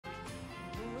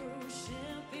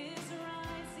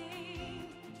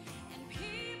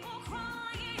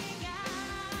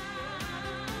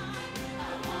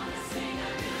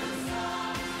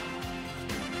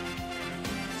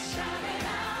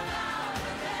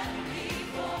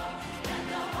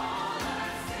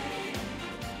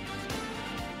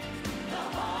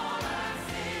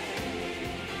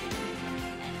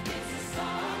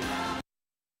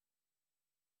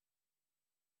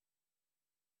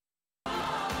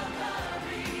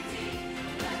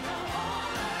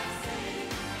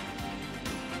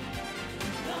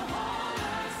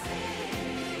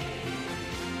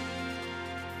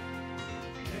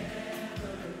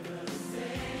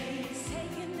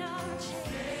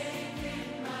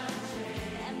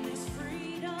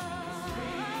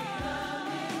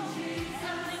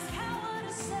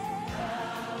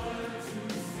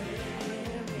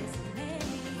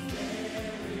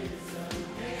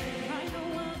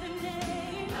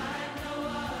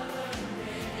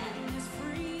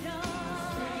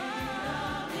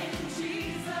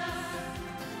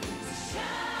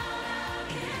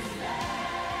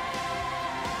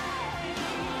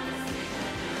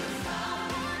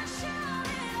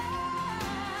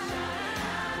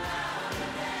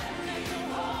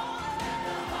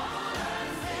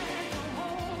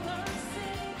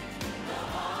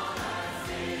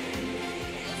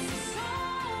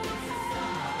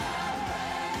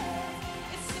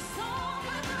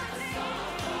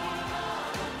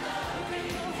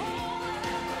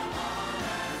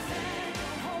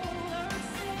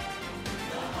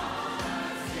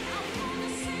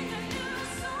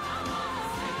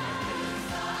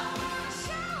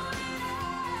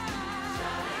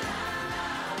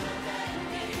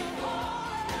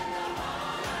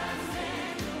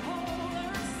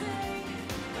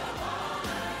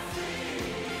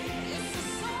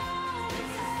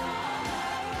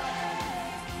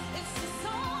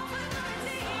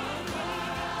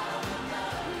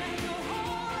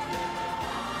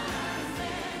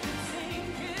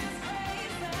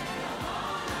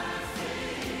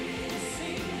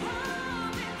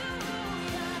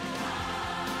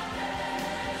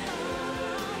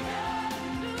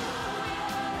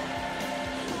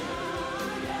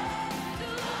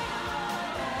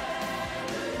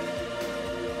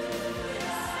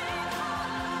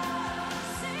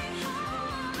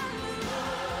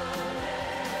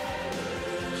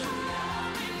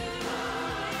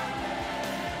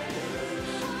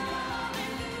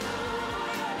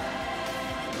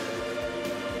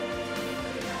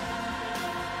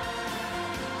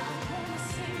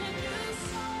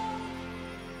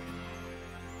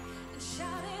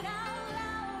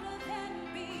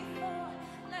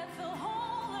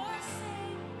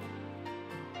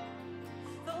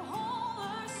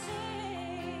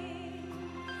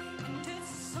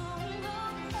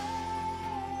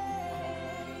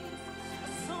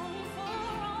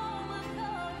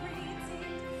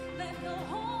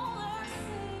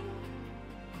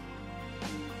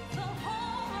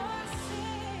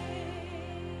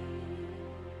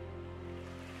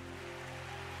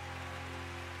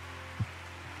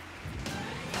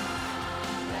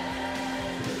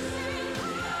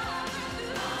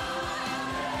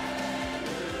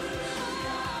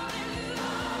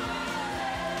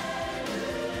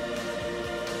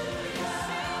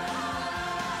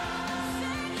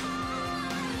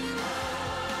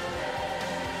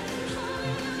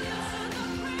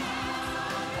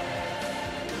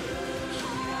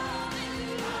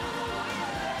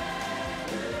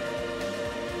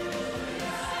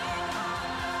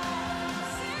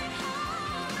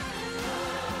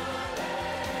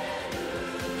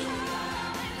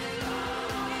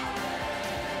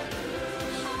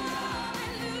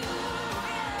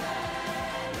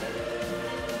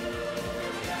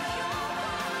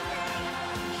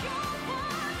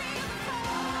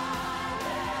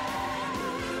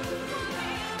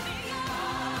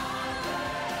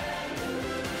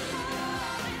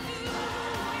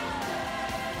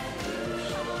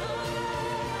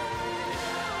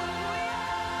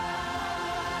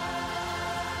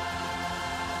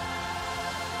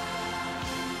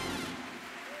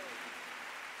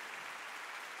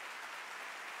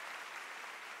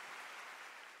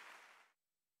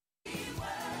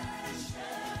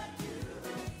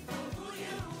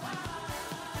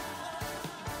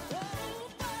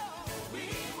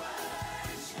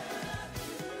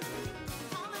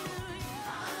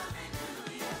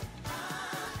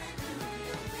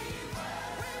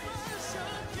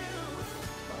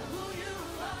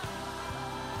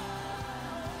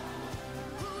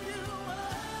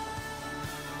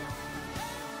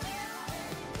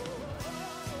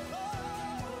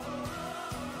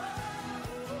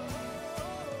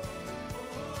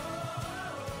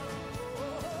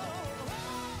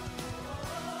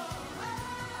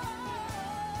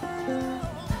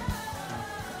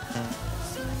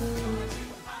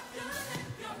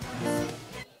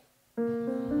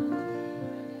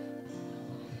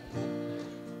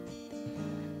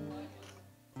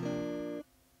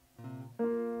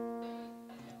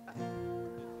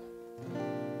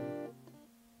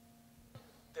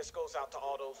This goes out to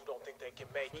all those who don't think they can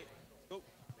make it.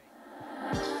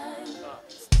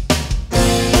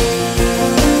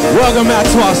 Welcome out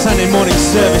to our Sunday morning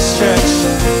service, church.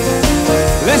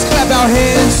 Let's clap our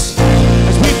hands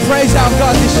as we praise our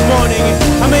God this morning.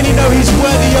 How many know He's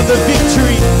worthy of the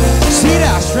victory? See it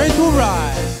out, strength will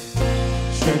rise.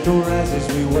 Strength will rise as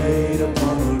we wait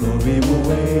upon the Lord. We will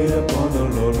wait upon the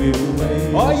Lord. We will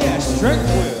wait. Oh yes, strength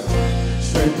will.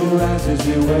 Strength will rise as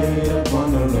we wait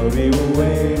upon the Lord. We will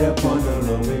wait upon the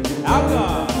Lord. We will our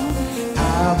God.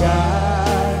 Our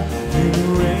God, You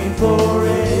reign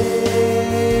forever.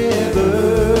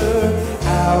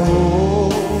 Our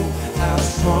hope, our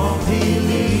strong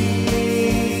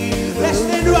belief. Let's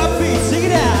stand to our feet, sing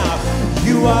it out.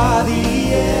 You are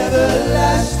the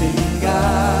everlasting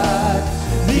God,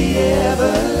 the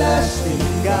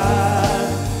everlasting God.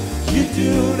 You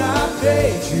do not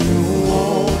fade, You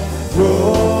won't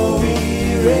grow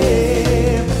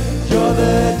weary. You're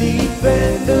the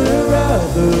defender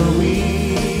of the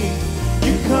weak.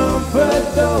 You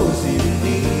comfort those in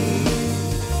need.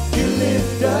 You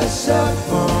lift us up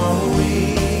on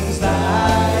wings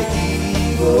like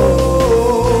eagles.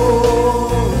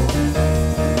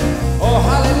 Oh,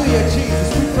 hallelujah, Jesus,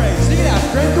 we praise. Sing it out,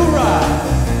 strength will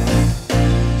rise.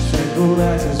 Strength will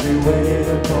rise as we wait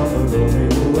upon the Lord. We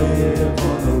will wait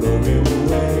upon the Lord. We will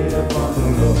wait upon the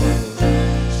Lord.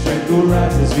 Strength will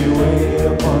rise as we wait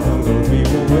upon the Lord. We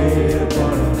will wait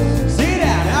upon the Lord. Sing it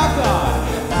out, our God.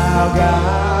 Our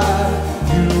God,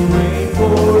 You reign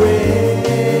forever.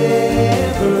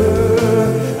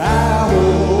 Our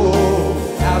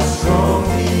hope, our strong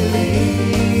believer.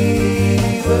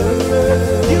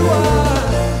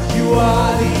 You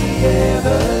are the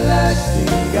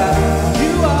everlasting God.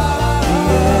 You are the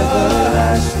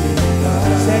everlasting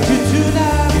God. Said You do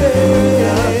not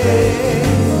fade.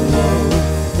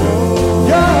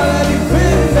 You're the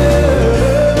defender.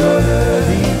 You're the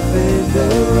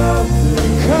defender of the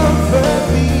comfort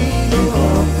me. You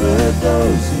comfort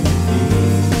those in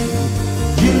need.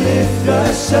 You lift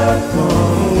us up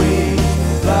on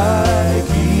wings like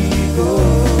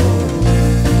eagles.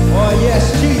 Oh yes,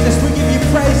 Jesus, we give You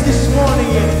praise this morning.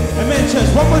 Amen, church.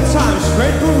 One more time,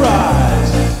 strength will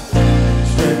rise.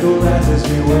 Strength will rise as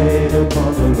we wait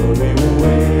upon the Lord. We will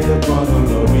wait upon the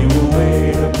Lord. We will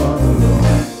wait upon the Lord.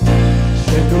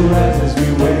 Strength will rise as we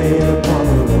wait upon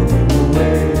the Lord. We will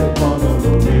wait upon the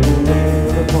Lord. We will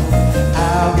wait upon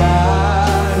our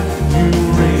God. You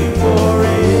reign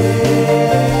forever.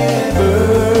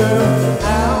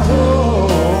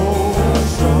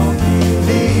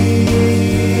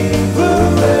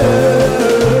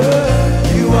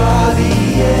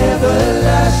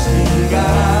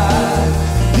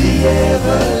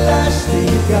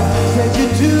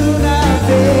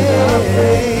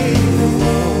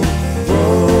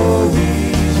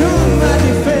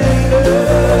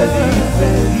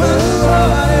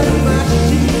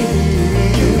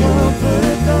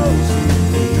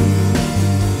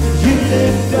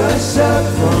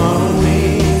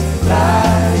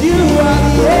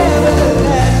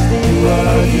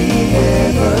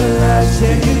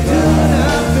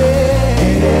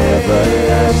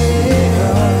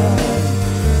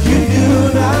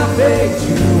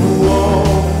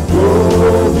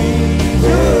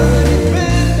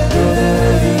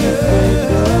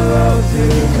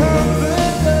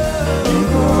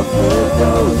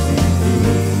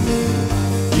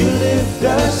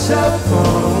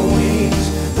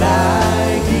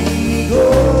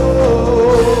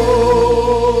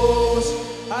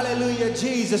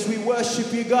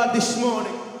 worship you, God, this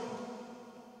morning.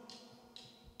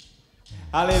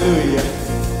 Hallelujah.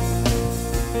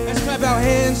 Let's clap our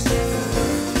hands.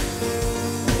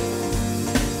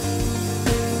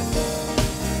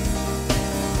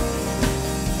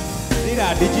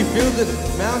 Did you feel the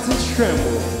mountains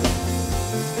tremble?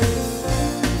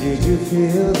 Did you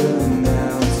feel the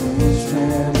mountains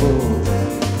tremble?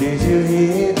 Did you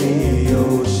hear the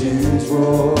oceans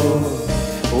roar?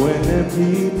 When the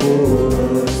people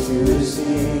rose to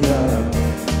sing up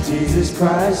Jesus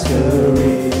Christ, the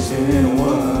risen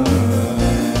one.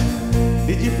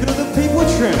 Did you feel the people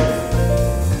tremble?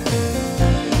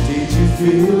 Did you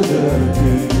feel the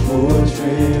people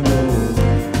tremble?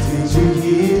 Did you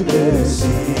hear the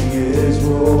singers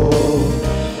roar?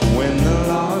 When the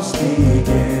lost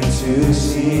began to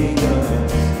sing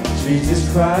of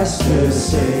Jesus Christ, the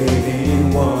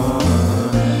saving one.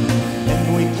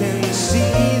 And we can see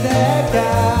that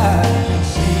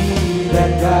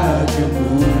God, can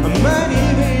move a mighty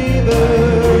river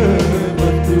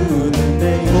through the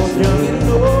nations. both young and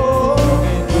old.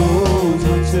 And those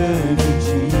who turn to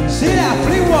Jesus. See that,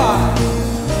 fling wide.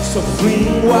 So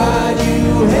fling wide,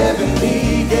 you heavenly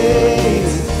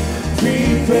gates.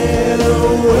 Prepare the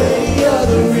way of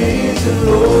the risen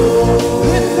Lord.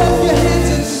 Lift up your hands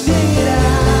and sing it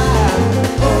out.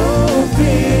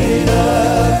 Open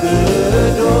up the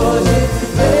doors and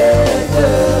let the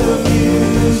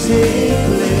music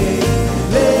play.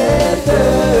 Let the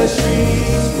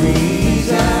streets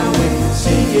breathe out with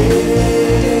singing.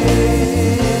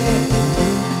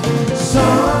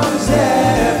 Songs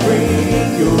that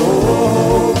bring your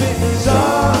hope,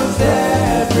 songs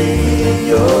that bring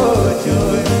your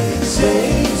joy.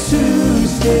 Saints who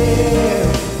stand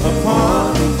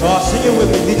upon. Oh, sing it with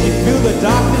me. Did you feel the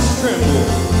darkness tremble?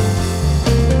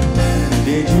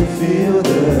 Did you feel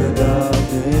the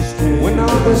darkness tremble? When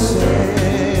all the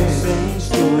saints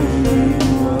joined in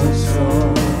one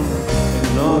song,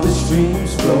 and all the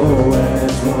streams flow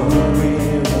as one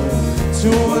river to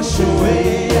wash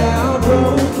away our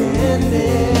brokenness.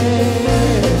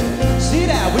 See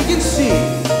that? We can see.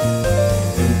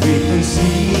 and we can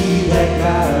see that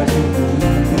God can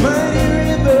move. Mighty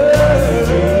river,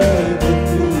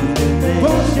 Through the nations.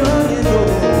 both young and old.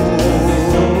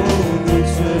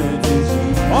 Return to Jesus.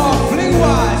 Oh, fling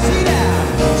wide, see that?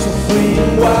 So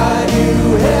fling wide, you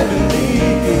heavenly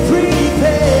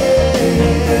prepare.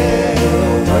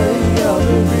 Way of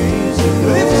the risen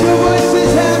Lord. Lift your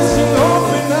voices and sing,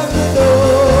 open up the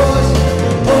doors.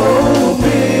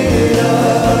 Open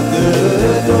up the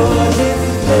doors and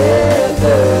let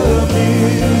the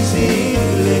music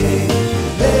play.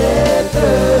 Let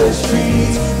the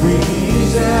streets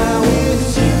resound with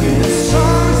singing.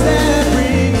 Songs that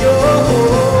bring your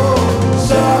hope.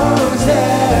 Songs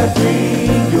that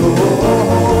bring your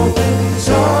hope.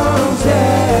 Songs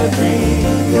that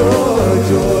bring your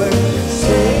joy.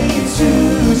 Saints who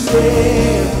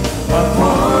stand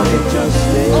upon it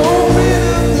justly. Open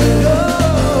up the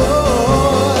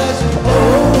doors.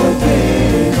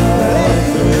 Open up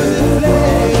the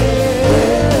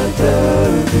let the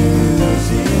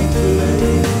music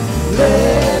play.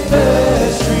 Let the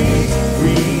streets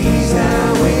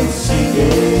resound with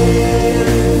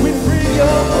singing. We bring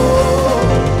your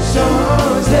hope.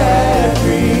 Songs that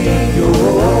bring your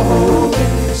hope.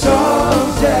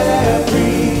 Songs that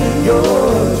bring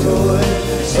your joy.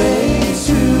 Saints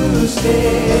who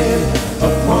stand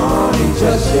upon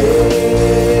injustice.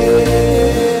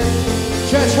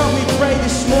 Church, help me pray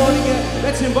this morning.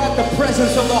 Let's invite the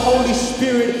presence of the Holy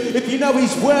Spirit. If you know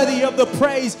He's worthy of the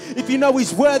praise, if you know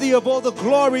He's worthy of all the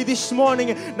glory this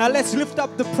morning, now let's lift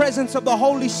up the presence of the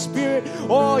Holy Spirit.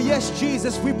 Oh, yes,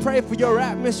 Jesus, we pray for your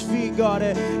atmosphere, God.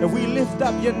 And we lift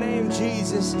up your name,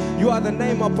 Jesus. You are the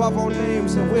name above all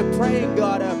names. And we're praying,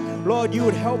 God, Lord, you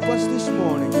would help us this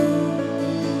morning.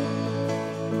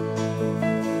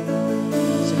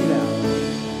 Sing it out.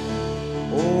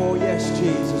 Oh, yes,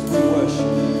 Jesus, we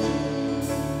worship you.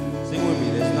 Sing with me,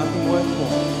 there's nothing worth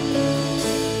more.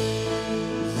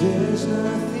 There's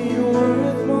nothing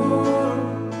worth more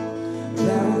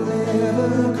that will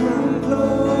ever come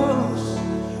close.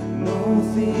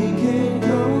 Nothing can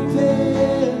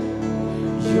compare.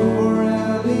 You're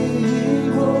our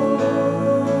living hope.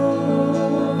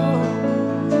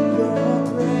 Your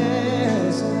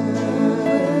presence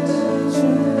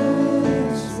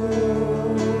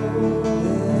transforms.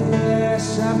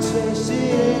 Yes, I've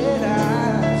tasted,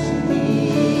 I've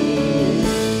seen,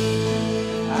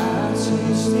 I've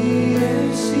tasted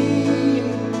and seen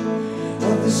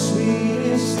of the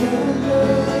sweetest of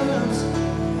loves,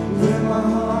 where my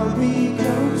heart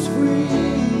becomes free.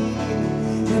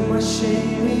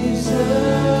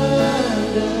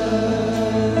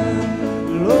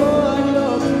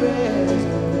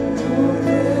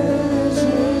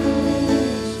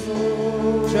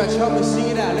 help me sing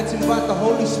it out. Let's invite the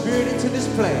Holy Spirit into this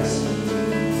place.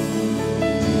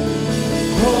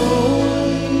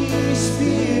 Holy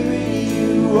Spirit,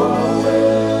 you are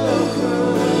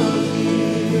welcome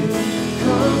here.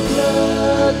 Come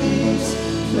flood this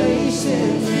place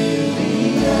and fill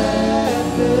the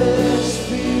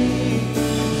atmosphere.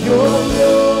 Your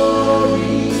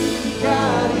glory,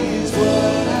 God, is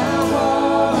what our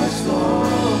hearts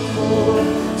long for.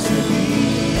 To be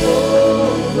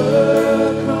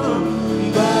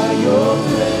overcome by your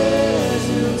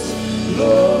presence,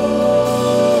 Lord.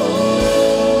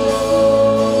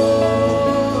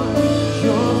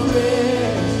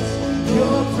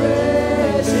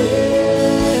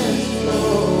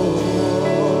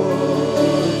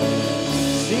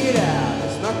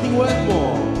 Worth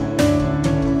more.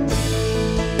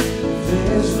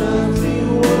 There's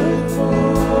nothing worth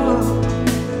more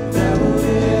that will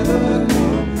ever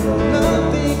come.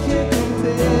 Nothing can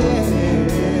compare.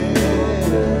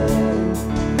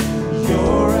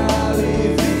 You're our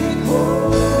living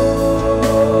hope.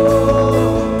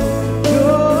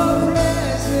 Your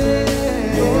presence.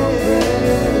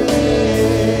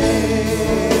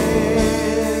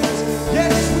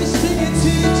 Yes, we sing it to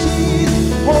you,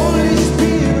 Jesus. Holy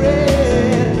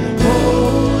Spirit.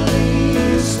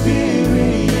 Holy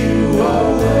Spirit, you are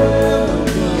welcome.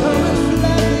 Come and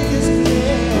flood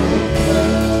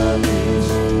this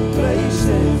place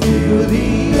and fill the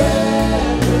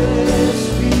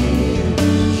atmosphere.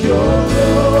 Your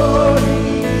glory,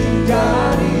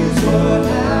 God, is what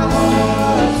our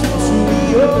hearts want to be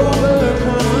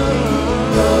overcome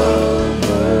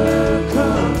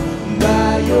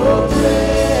by your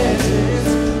presence,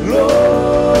 Lord.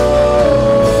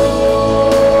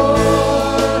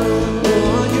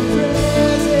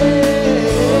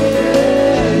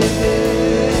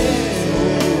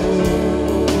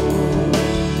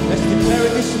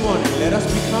 Let us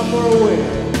become more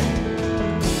aware.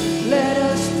 Let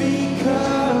us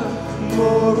become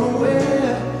more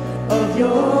aware of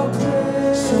your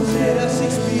presence. So let us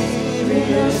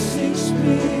experience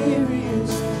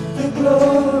the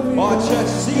glory. Oh, church,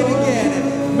 sing it again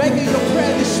and make it your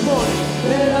prayer this morning.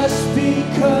 Let us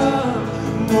become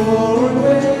more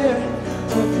aware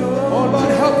of your Oh,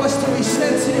 Lord, help us to be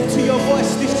sensitive to your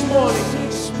voice this morning.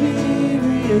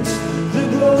 Experience the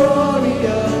glory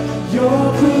of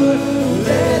your good.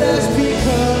 Let us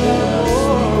become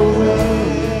more aware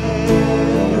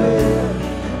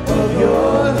of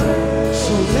your.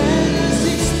 So let us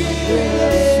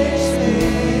experience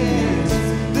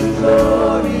the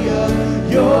glory of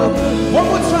your good. One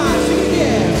more time, sing it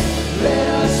again. Let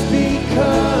us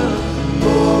become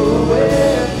more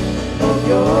aware of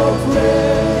your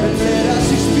presence. Let us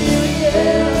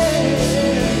experience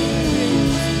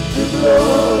the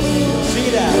glory. Sing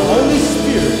it out. Holy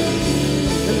Spirit.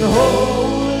 And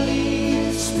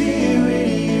Holy Spirit,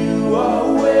 you are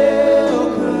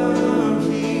welcome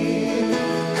here.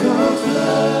 Come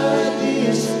flood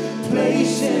this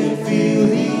place and fill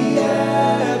the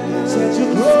atmosphere. Let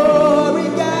your glory,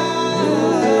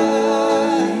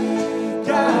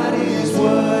 God, is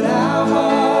what our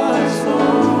hearts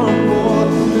long for.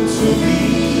 To be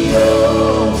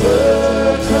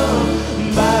overcome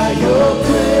by your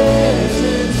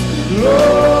presence,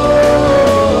 Lord.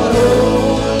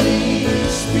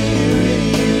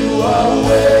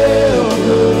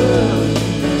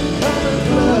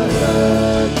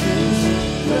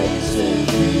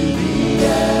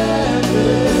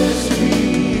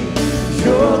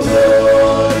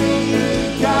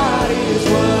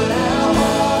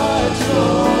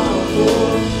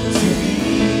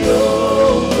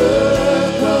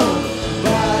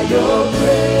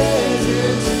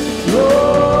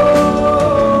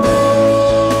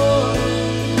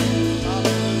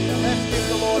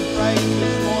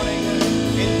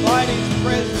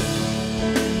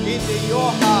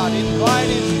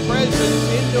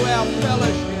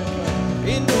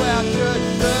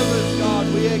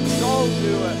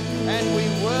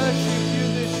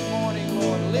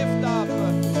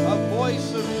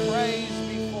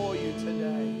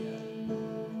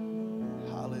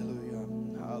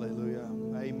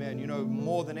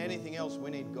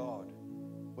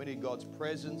 We need God's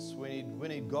presence. We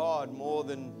need God more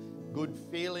than good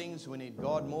feelings. We need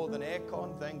God more than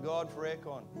aircon. Thank God for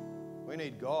aircon. We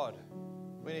need God.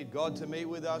 We need God to meet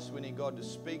with us. We need God to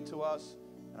speak to us.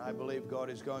 And I believe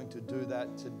God is going to do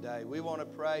that today. We want to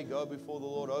pray. Go before the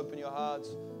Lord. Open your hearts.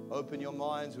 Open your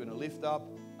minds. We're going to lift up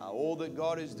all that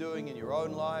God is doing in your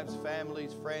own lives,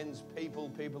 families, friends,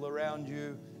 people around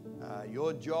you,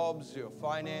 your jobs, your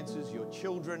finances, your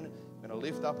children. We're going to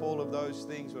lift up all of those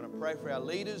things. We're going to pray for our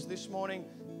leaders this morning.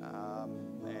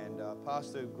 and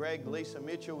Pastor Greg, Lisa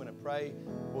Mitchell. We're going to pray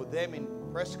for them in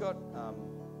Prescott.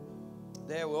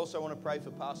 There, we also want to pray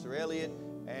for Pastor Elliot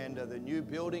and the new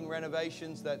building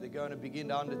renovations that they're going to begin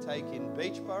to undertake in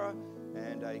Beachborough,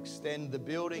 and extend the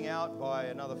building out by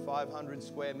another 500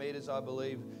 square meters, I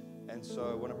believe. And so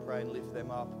I want to pray and lift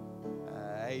them up.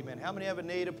 Amen. How many have a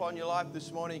need upon your life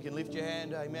this morning? You can lift your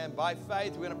hand. Amen. By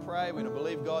faith, we're going to pray. We're going to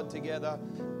believe God together.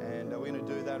 And we're going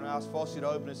to do that. And I ask Fossey to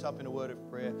open us up in a word of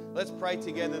prayer. Let's pray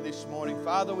together this morning.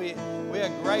 Father, we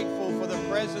are grateful for the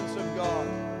presence of God.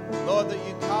 Lord, that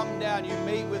you come down, you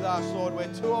meet with us, Lord, where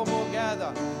two or more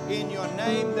gather in your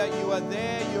name, that you are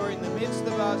there, you're in the midst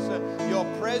of us, your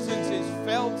presence is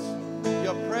felt,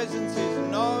 your presence is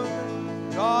known.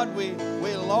 God, we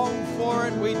long for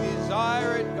it, we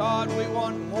desire it, God, we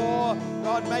want more.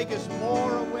 God, make us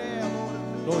more aware, Lord.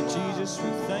 Lord Jesus, we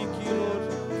thank you,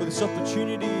 Lord, for this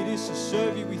opportunity it is to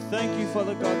serve you. We thank you,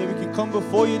 Father God, that we can come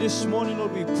before you this morning,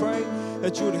 Lord. We pray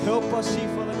that you would help us see,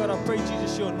 Father God. I pray,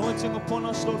 Jesus, your anointing upon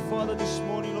us, Lord, Father, this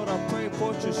morning, Lord. I pray,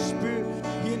 pour out your spirit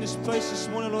here in this place this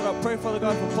morning, Lord. I pray, Father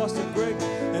God, for Pastor Greg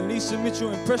and Lisa Mitchell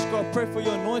and Prescott. I pray for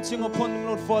your anointing upon them,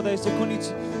 Lord, Father, as they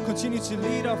continue to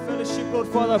lead our fellowship, Lord,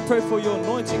 Father. I pray for your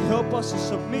anointing. Help us to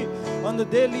submit under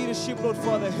their leadership, Lord,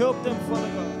 Father. Help them,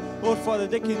 Father God. Lord, Father,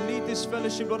 they can lead this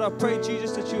fellowship. Lord, I pray,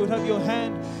 Jesus, that you would have your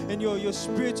hand and your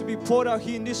spirit to be poured out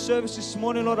here in this service this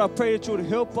morning. Lord, I pray that you would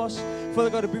help us, Father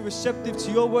God, to be receptive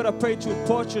to your word. I pray that you would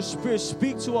pour out your spirit,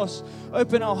 speak to us,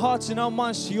 open our hearts and our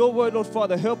minds to your word, Lord,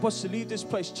 Father. Help us to leave this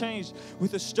place changed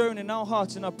with a stirring in our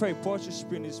hearts. And I pray, pour out your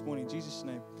spirit this morning. In Jesus'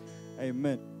 name,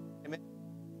 amen. Amen.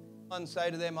 Someone say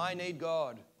to them, I need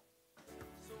God.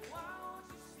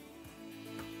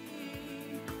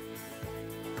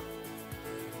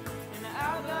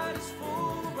 Our God is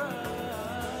for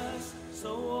us,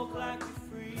 so walk like you're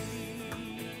free.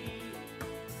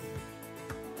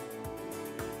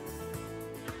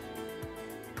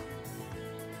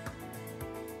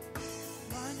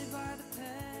 Blinded by the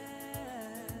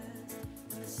past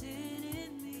and the sin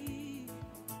in me.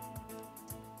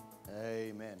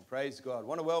 Amen. Praise God. I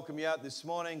want to welcome you out this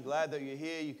morning. Glad that you're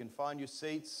here. You can find your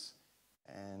seats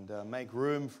and make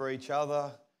room for each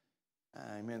other.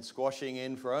 Amen. Squashing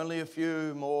in for only a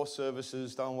few more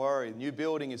services. Don't worry. The new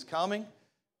building is coming,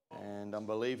 and I'm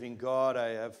believing God. I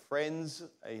have friends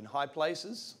in high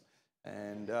places,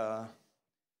 and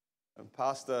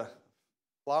Pastor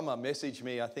Plummer messaged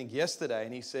me, I think, yesterday,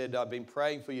 and he said, I've been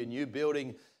praying for your new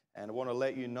building, and I want to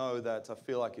let you know that I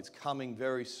feel like it's coming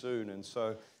very soon. And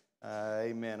so,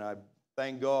 amen. I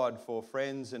thank God for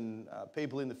friends and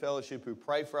people in the fellowship who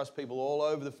pray for us, people all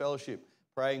over the fellowship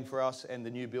praying for us and the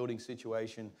new building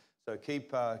situation. So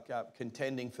keep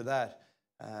contending for that.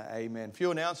 Amen.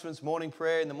 Few announcements. Morning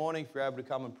prayer in the morning, if you're able to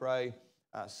come and pray,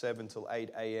 7 till 8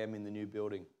 a.m. in the new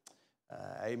building.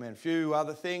 Amen. Few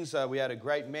other things. We had a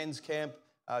great men's camp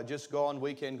just gone,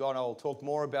 weekend gone. I'll talk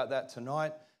more about that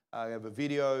tonight. I have a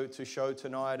video to show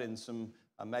tonight and some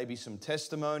maybe some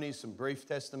testimonies, some brief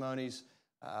testimonies.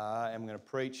 I'm going to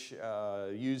preach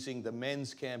using the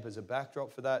men's camp as a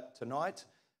backdrop for that tonight.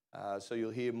 So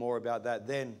you'll hear more about that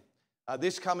then.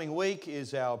 This coming week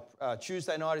is our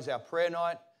Tuesday night is our prayer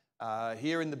night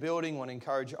here in the building. I want to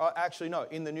encourage. Actually, no,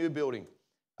 in the new building.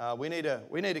 We need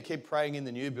to keep praying in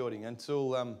the new building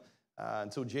until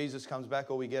Jesus comes back,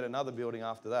 or we get another building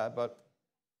after that. But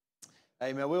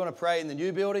amen. We want to pray in the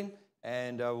new building,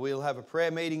 and we'll have a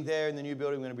prayer meeting there in the new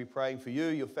building. We're going to be praying for you,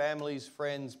 your families,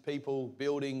 friends, people,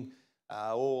 building.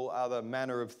 All other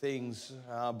manner of things,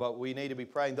 but we need to be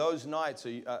praying. Those nights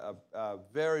are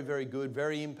very, very good,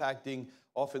 very impacting,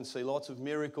 often see lots of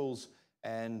miracles,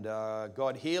 and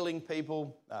God healing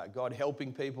people, God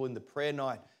helping people in the prayer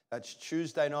night. That's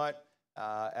Tuesday night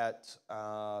at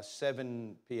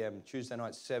 7 p.m., Tuesday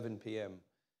night, 7 p.m.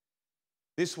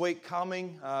 This week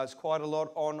coming, it's quite a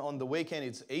lot on the weekend.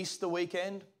 It's Easter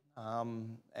weekend,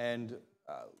 and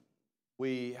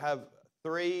we have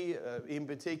 3 in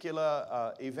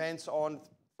particular events on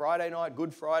Friday night,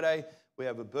 Good Friday. We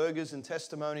have a burgers and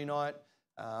testimony night.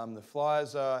 The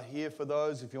flyers are here for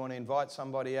those if you want to invite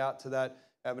somebody out to that.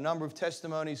 We have a number of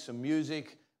testimonies, some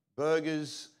music,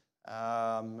 burgers,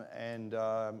 and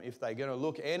if they're going to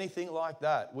look anything like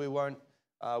that, we won't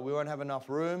have enough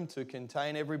room to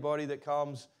contain everybody that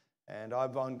comes. And I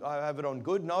have it on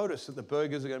good notice that the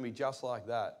burgers are going to be just like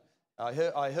that.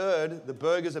 I heard the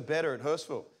burgers are better at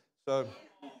Hurstville. So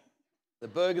the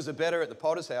burgers are better at the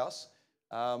Potter's house.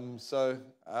 So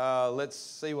let's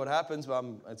see what happens.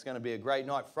 It's going to be a great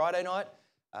night. Friday night.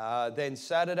 Then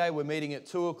Saturday, we're meeting at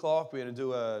 2 o'clock. We're going to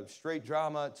do a street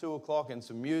drama at 2 o'clock and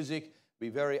some music. Be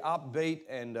very upbeat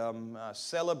and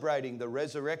celebrating the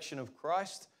resurrection of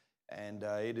Christ. And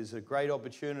it is a great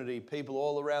opportunity. People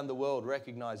all around the world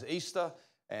recognize Easter,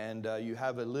 and you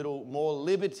have a little more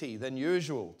liberty than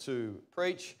usual to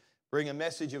preach, bring a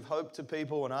message of hope to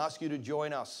people, and ask you to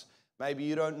join us. Maybe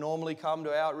you don't normally come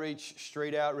to outreach,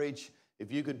 street outreach.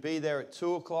 If you could be there at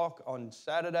 2 o'clock on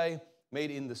Saturday,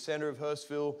 meet in the center of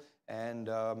Hurstville, and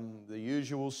the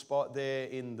usual spot there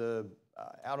in the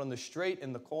out on the street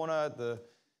in the corner,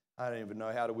 I don't even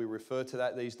know how do we refer to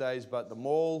that these days, but the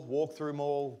mall, walk-through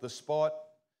mall, the spot.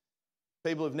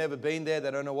 People have never been there.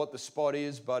 They don't know what the spot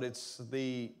is, but it's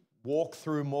the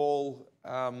walk-through mall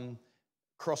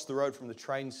across the road from the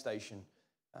train station.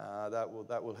 That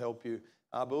will help you.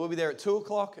 But we'll be there at 2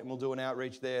 o'clock, and we'll do an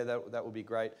outreach there. That will be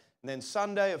great. And then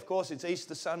Sunday, of course, it's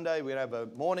Easter Sunday. We're going to have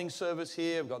a morning service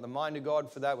here. We've got the Mind of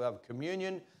God for that. We'll have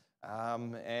communion.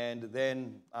 And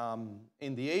then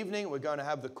in the evening, we're going to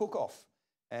have the cook-off.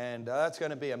 And that's going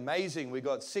to be amazing. We've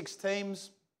got 6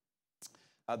 teams.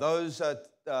 Those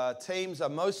teams are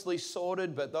mostly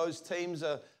sorted, but those teams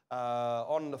are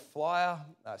on the flyer.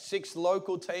 6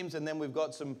 local teams, and then we've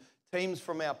got some teams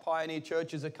from our pioneer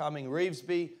churches are coming,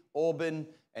 Revesby, Auburn,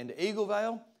 and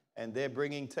Eaglevale. And they're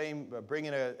bringing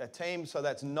a team, so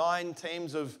that's 9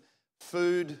 teams of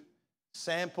food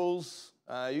samples.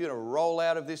 You're going to roll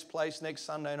out of this place next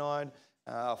Sunday night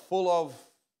full of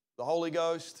the Holy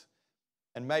Ghost,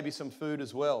 and maybe some food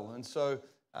as well. And so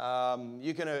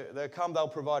they'll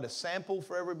provide a sample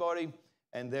for everybody,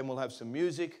 and then we'll have some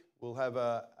music.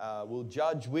 We'll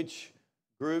judge which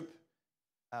group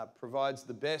provides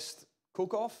the best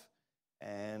cook-off,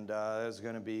 and it's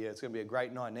going to be a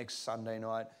great night next Sunday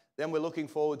night. Then we're looking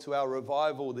forward to our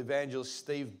revival with evangelist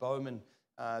Steve Bowman.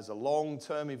 As a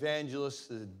long-term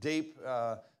evangelist,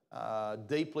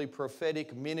 deeply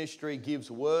prophetic ministry,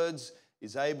 gives words,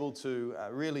 is able to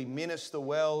really minister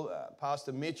well.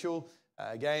 Pastor Mitchell,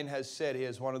 again, has said he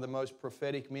has one of the most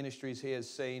prophetic ministries he has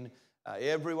seen.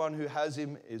 Everyone who has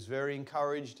him is very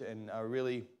encouraged and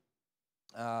really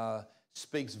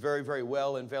speaks very, very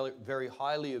well and very, very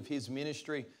highly of his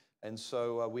ministry. And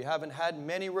so we haven't had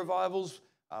many revivals.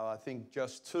 I think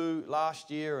just 2 last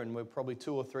year, and we're probably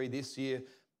 2 or 3 this year.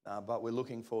 But we're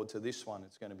looking forward to this one.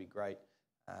 It's going to be great.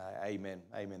 Amen.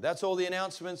 Amen. That's all the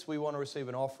announcements. We want to receive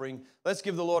an offering. Let's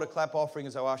give the Lord a clap offering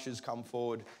as our ushers come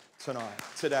forward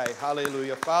today.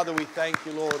 Hallelujah. Father, we thank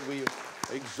you, Lord. We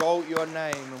exalt your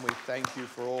name, and we thank you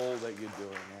for all that you're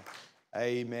doing.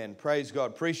 Amen. Praise God.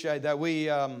 Appreciate that. We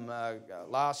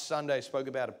last Sunday spoke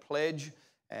about a pledge,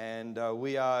 and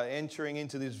we are entering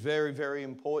into this very, very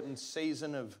important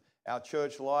season of our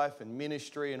church life and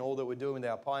ministry and all that we're doing with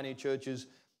our pioneer churches.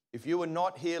 If you were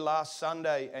not here last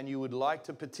Sunday and you would like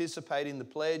to participate in the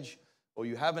pledge, or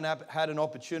you haven't had an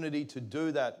opportunity to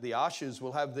do that, the ushers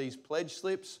will have these pledge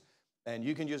slips, and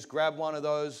you can just grab one of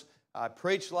those. I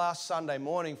preached last Sunday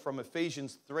morning from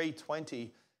Ephesians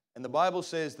 3:20, and the Bible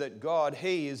says that God,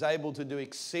 He is able to do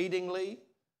exceedingly,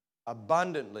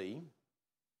 abundantly,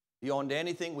 beyond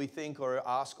anything we think or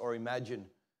ask or imagine.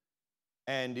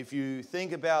 And if you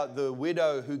think about the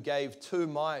widow who gave 2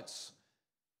 mites,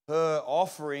 her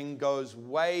offering goes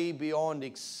way beyond,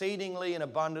 exceedingly and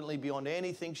abundantly beyond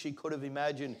anything she could have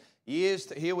imagined.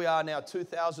 Here we are now,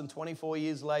 2024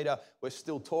 years later. We're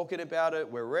still talking about it.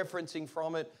 We're referencing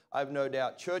from it. I have no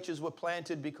doubt churches were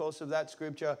planted because of that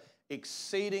scripture.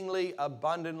 Exceedingly,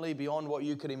 abundantly beyond what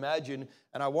you could imagine.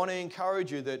 And I want to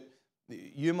encourage you that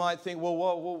you might think, well,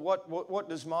 what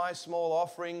does my small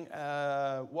offering,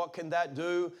 what can that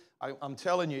do? I'm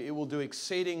telling you, it will do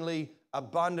exceedingly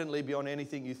abundantly beyond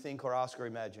anything you think or ask or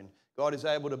imagine. God is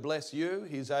able to bless you.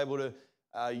 He's able to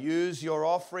use your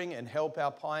offering and help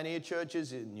our pioneer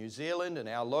churches in New Zealand and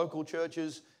our local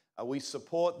churches. We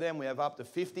support them. We have up to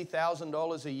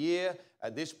 $50,000 a year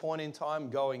at this point in time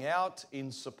going out in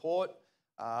support.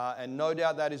 And no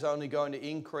doubt that is only going to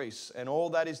increase. And all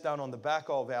that is done on the back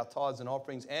of our tithes and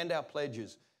offerings and our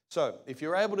pledges. So if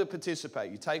you're able to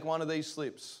participate, you take one of these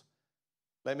slips.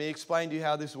 Let me explain to you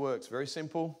how this works. Very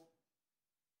simple.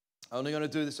 Only going to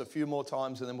do this a few more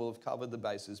times and then we'll have covered the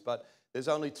bases. But there's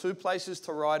only 2 places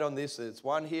to write on this. It's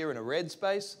one here in a red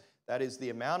space. That is the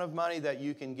amount of money that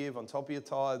you can give on top of your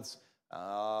tithes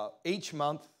each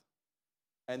month.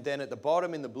 And then at the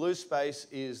bottom in the blue space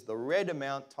is the red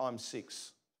amount times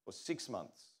 6 for 6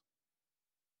 months.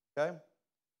 Okay?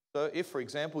 So if, for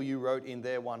example, you wrote in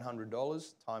there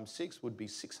 $100 times 6 would be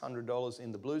 $600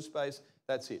 in the blue space.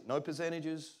 That's it. No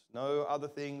percentages, no other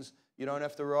things. You don't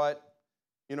have to write,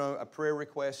 a prayer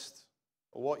request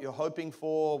or what you're hoping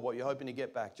for, what you're hoping to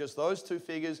get back. Just those 2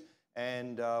 figures,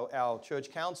 and our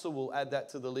church council will add that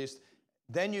to the list.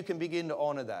 Then you can begin to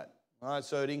honor that. All right,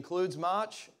 so it includes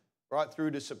March right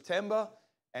through to September,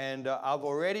 And I've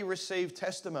already received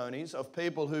testimonies of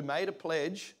people who made a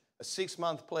pledge, a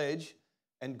 6-month pledge,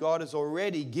 and God has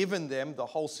already given them the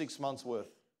whole 6 months worth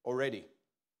already.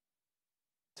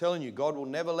 I'm telling you, God will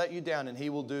never let you down, and He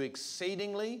will do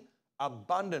exceedingly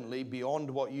abundantly beyond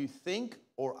what you think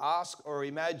or ask or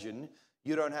imagine.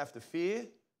 You don't have to fear.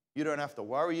 You don't have to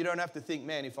worry. You don't have to think,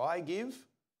 man, if I give,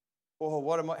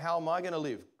 how am I going to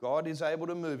live? God is able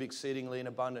to move exceedingly and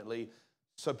abundantly.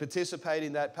 So participate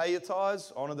in that. Pay your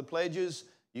tithes, honor the pledges.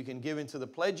 You can give into the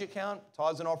pledge account.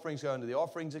 Tithes and offerings go into the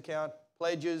offerings account.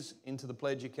 Pledges into the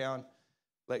pledge account.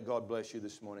 Let God bless you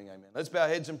this morning. Amen. Let's bow our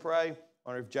heads and pray. I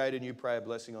wonder if Jaden, you pray a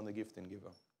blessing on the gift and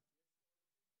giver.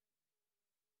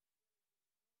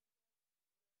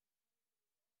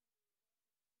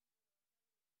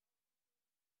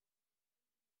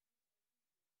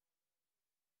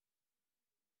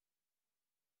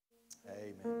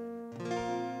 Amen.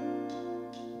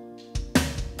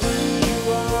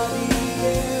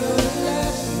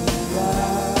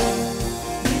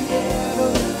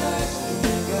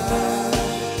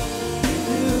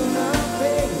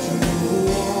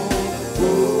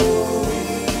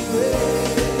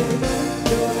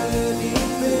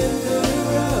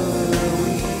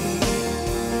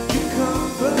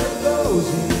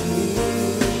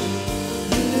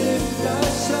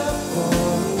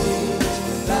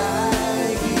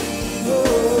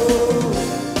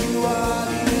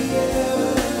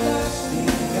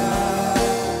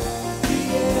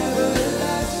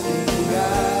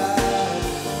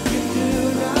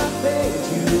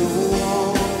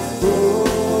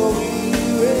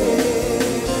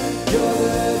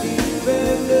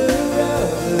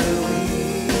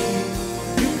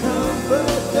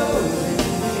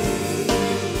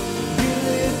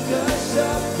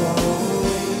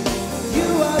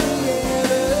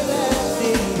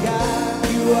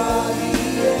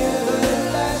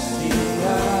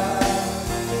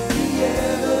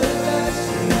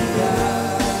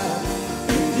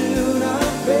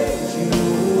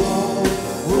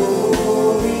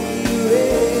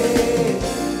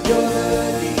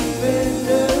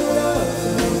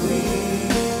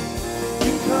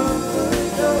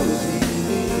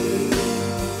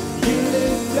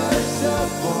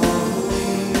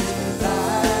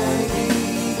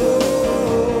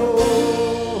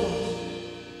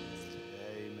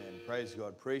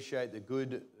 Appreciate the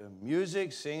good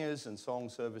music, singers, and song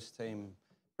service team.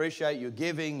 Appreciate your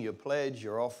giving, your pledge,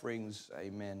 your offerings.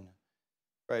 Amen.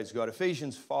 Praise God.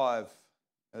 Ephesians 5,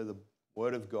 the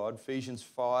Word of God. Ephesians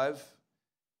 5.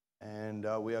 And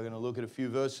we are going to look at a few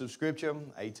verses of Scripture,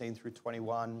 18 through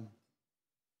 21.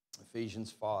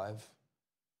 Ephesians 5.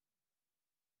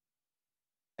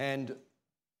 And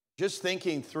just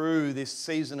thinking through this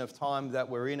season of time that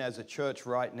we're in as a church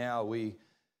right now, a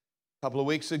couple of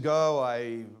weeks ago,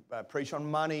 I preached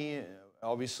on money,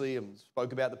 obviously, and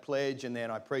spoke about the pledge, and then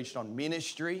I preached on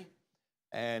ministry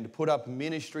and put up a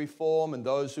ministry form and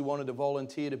those who wanted to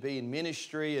volunteer to be in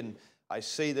ministry, and I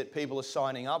see that people are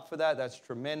signing up for that. That's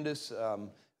tremendous.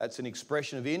 That's an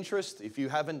expression of interest. If you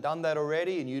haven't done that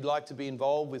already and you'd like to be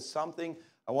involved with something,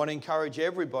 I want to encourage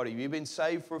everybody. You've been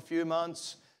saved for a few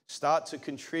months, start to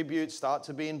contribute, start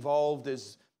to be involved.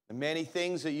 There's many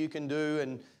things that you can do,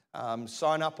 and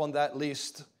sign up on that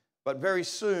list. But very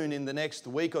soon, in the next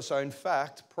week or so, in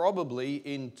fact, probably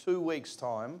in 2 weeks'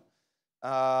 time,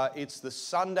 it's the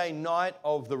Sunday night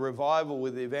of the revival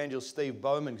with the evangelist Steve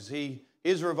Bowman, because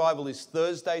his revival is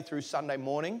Thursday through Sunday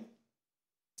morning.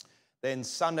 Then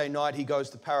Sunday night he goes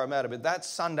to Parramatta. But that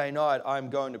Sunday night I'm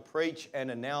going to preach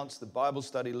and announce the Bible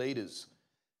study leaders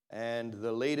and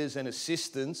the leaders and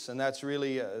assistants, and that's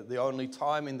really the only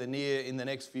time in the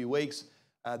next few weeks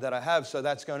that I have. So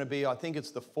that's going to be, I think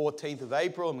it's the 14th of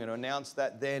April. I'm going to announce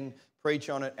that then, preach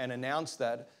on it and announce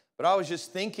that. But I was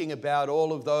just thinking about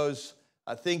all of those,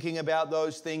 thinking about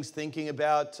those things, thinking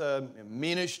about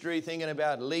ministry, thinking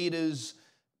about leaders,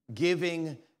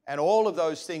 giving, and all of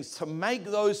those things. To make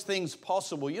those things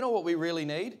possible, you know what we really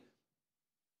need?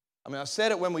 I mean, I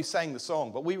said it when we sang the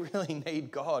song, but we really need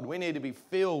God. We need to be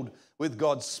filled with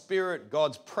God's Spirit,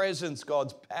 God's presence,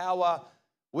 God's power.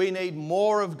 We need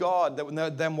more of God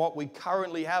than what we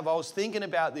currently have. I was thinking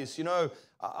about this. You know,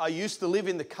 I used to live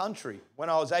in the country. When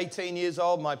I was 18 years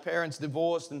old, my parents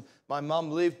divorced and my mum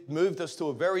moved us to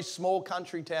a very small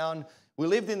country town. We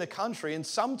lived in the country, and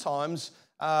sometimes,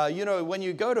 when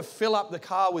you go to fill up the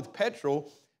car with petrol,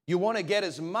 you want to get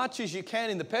as much as you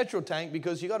can in the petrol tank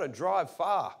because you got to drive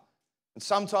far. And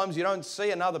sometimes you don't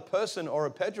see another person or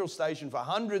a petrol station for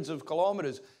hundreds of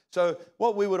kilometers. So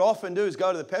what we would often do is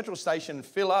go to the petrol station and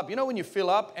fill up. You know when you fill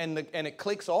up and it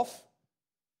clicks off,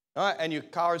 all right, and your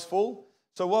car is full?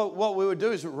 So what we would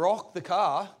do is rock the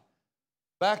car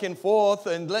back and forth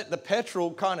and let the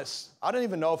petrol kind of, I don't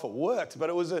even know if it worked,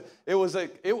 but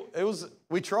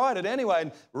we tried it anyway,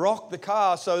 and rock the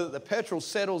car so that the petrol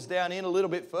settles down in a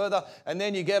little bit further, and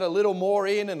then you get a little more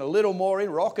in and a little more in,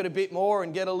 rock it a bit more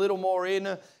and get a little more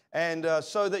in, and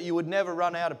so that you would never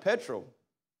run out of petrol.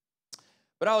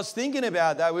 But I was thinking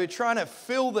about that. We're trying to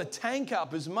fill the tank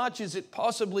up as much as it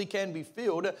possibly can be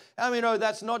filled. I mean,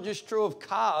 that's not just true of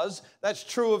cars, that's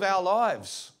true of our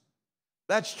lives.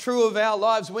 That's true of our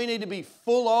lives. We need to be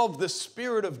full of the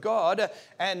Spirit of God,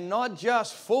 and not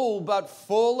just full, but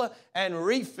full and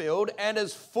refilled and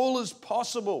as full as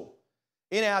possible.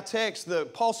 In our text, the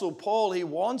Apostle Paul, he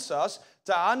wants us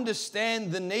to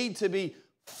understand the need to be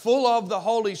full of the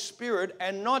Holy Spirit,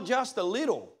 and not just a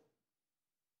little,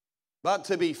 but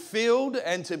to be filled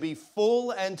and to be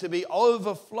full and to be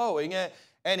overflowing.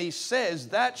 And he says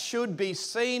that should be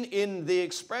seen in the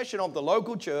expression of the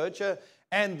local church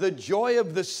and the joy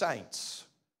of the saints.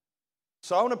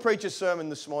 So I want to preach a sermon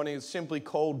this morning. It's simply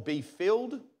called Be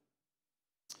Filled. And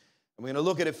we're going to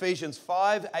look at Ephesians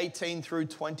 5:18 through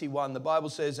 21. The Bible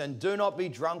says, "And do not be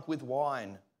drunk with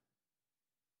wine,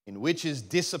 in which is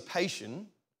dissipation,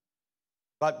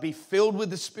 but be filled with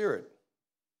the Spirit,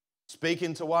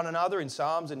 speaking to one another in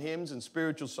psalms and hymns and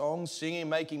spiritual songs, singing,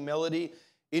 making melody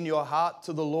in your heart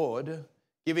to the Lord,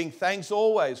 giving thanks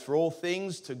always for all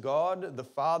things to God the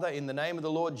Father in the name of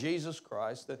the Lord Jesus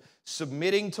Christ,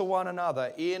 submitting to one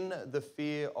another in the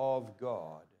fear of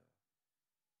God."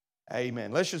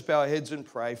 Amen. Let's just bow our heads and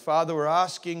pray. Father, we're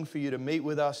asking for you to meet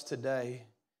with us today.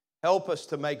 Help us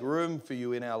to make room for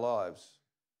you in our lives,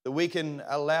 that we can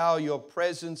allow your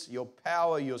presence, your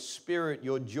power, your spirit,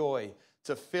 your joy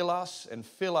to fill us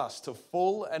to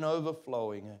full and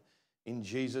overflowing. In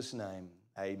Jesus' name,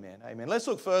 amen. Amen. Let's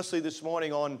look firstly this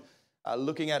morning on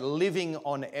looking at living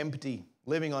on empty.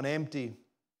 Living on empty.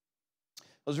 I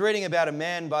was reading about a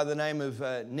man by the name of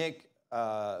Nick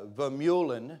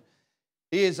Vermeulen.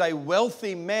 He is a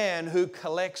wealthy man who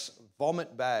collects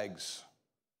vomit bags.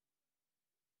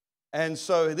 And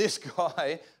so this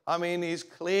guy, I mean, he's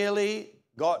clearly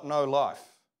got no life.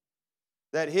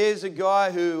 That here's a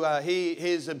guy who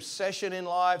his obsession in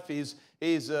life is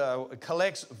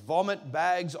collects vomit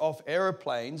bags off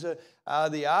aeroplanes.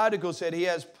 The article said he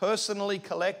has personally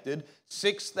collected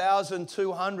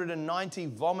 6,290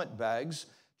 vomit bags,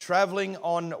 traveling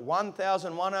on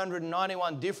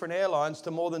 1,191 different airlines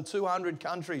to more than 200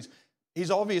 countries.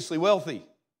 He's obviously wealthy.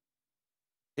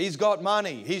 He's got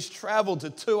money. He's traveled to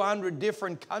 200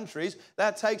 different countries.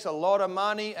 That takes a lot of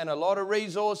money and a lot of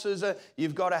resources.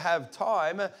 You've got to have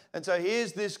time. And so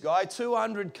here's this guy,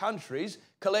 200 countries,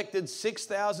 collected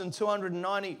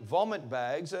 6,290 vomit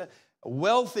bags. A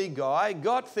wealthy guy,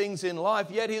 got things in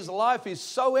life, yet his life is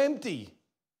so empty.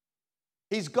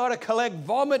 He's got to collect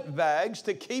vomit bags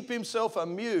to keep himself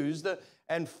amused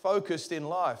and focused in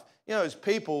life. You know, as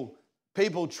people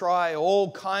try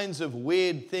all kinds of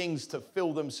weird things to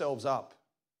fill themselves up.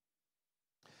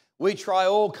 We try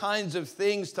all kinds of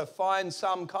things to find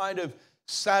some kind of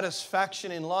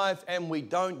satisfaction in life, and we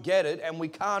don't get it, and we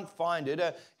can't find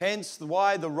it. Hence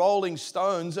why the Rolling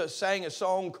Stones sang a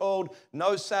song called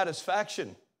No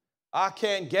Satisfaction. I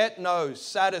can't get no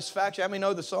satisfaction. How many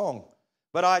know the song?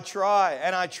 But I try,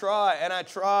 and I try, and I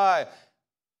try.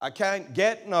 I can't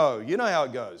get no. You know how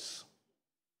it goes.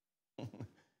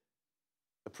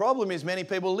 The problem is many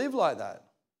people live like that.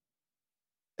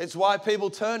 It's why people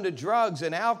turn to drugs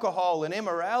and alcohol and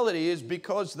immorality, is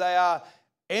because they are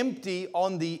empty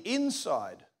on the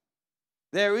inside.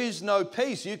 There is no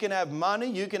peace. You can have money,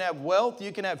 you can have wealth,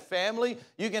 you can have family,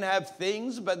 you can have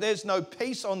things, but there's no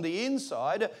peace on the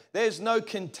inside. There's no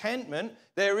contentment.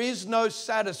 There is no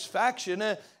satisfaction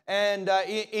in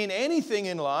anything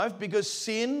in life, because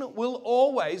sin will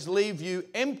always leave you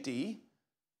empty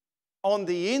on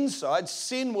the inside.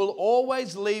 Sin will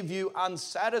always leave you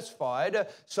unsatisfied.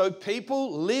 So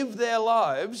people live their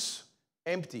lives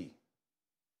empty.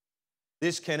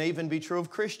 This can even be true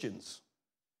of Christians.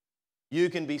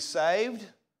 You can be saved,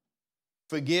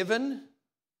 forgiven,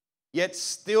 yet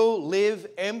still live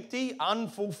empty,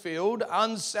 unfulfilled,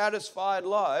 unsatisfied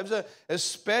lives,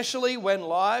 especially when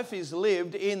life is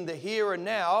lived in the here and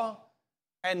now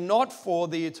and not for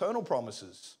the eternal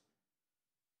promises.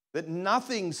 That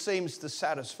nothing seems to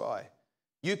satisfy.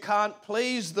 You can't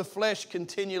please the flesh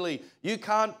continually. You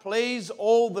can't please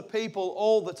all the people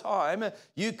all the time.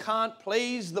 You can't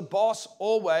please the boss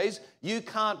always. You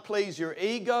can't please your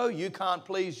ego. You can't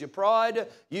please your pride.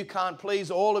 You can't please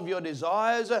all of your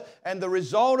desires. And the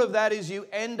result of that is you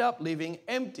end up living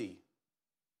empty.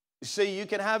 You see, you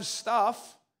can have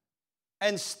stuff,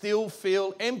 and still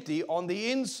feel empty on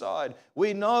the inside.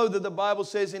 We know that the Bible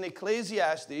says in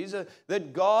Ecclesiastes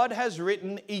that God has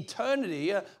written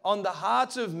eternity on the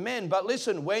hearts of men. But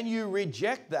listen, when you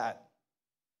reject that,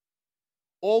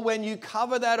 or when you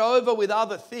cover that over with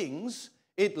other things,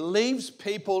 it leaves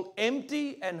people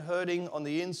empty and hurting on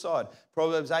the inside.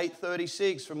 Proverbs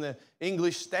 8:36 from the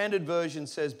English Standard Version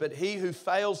says, "But he who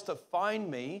fails to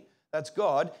find me," that's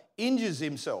God, "injures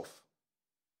himself.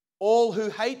 All who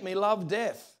hate me love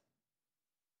death."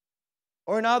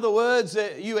 Or in other words,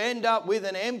 you end up with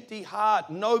an empty heart,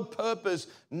 no purpose,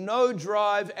 no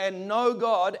drive, and no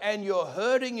God, and you're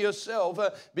hurting yourself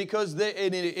because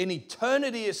an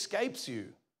eternity escapes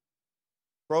you.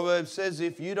 Proverbs says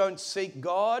if you don't seek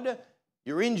God,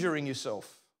 you're injuring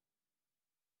yourself.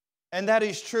 And that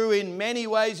is true in many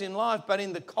ways in life, but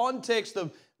in the context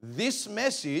of this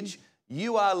message,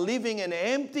 you are living an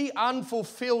empty,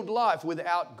 unfulfilled life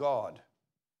without God.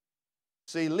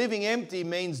 See, living empty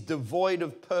means devoid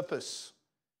of purpose.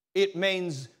 It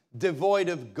means devoid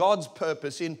of God's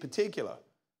purpose in particular.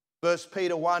 1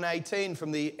 Peter 1:18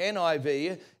 from the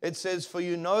NIV, it says, "For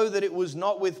you know that it is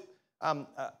not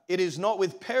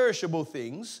with perishable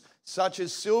things, such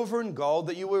as silver and gold,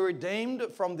 that you were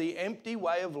redeemed from the empty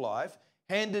way of life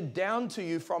handed down to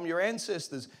you from your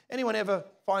ancestors." Anyone ever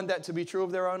find that to be true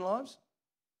of their own lives?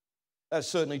 That's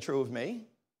certainly true of me.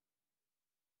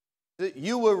 That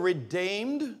you were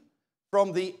redeemed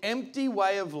from the empty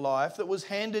way of life that was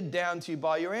handed down to you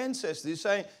by your ancestors. He's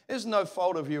saying there's no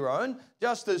fault of your own,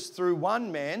 just as through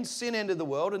one man sin entered the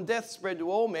world and death spread to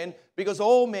all men because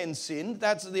all men sinned.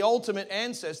 That's the ultimate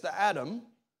ancestor, Adam.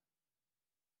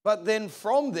 But then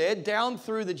from there, down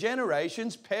through the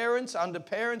generations, parents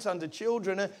unto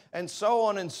children, and so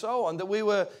on, that we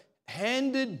were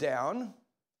handed down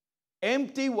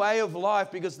empty way of life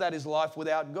because that is life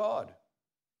without God.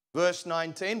 Verse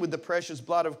 19, "With the precious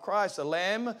blood of Christ, a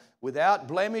lamb without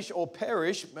blemish or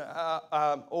perish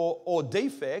or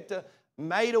defect,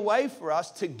 made a way for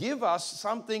us to give us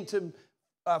something to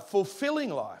fulfilling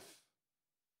life."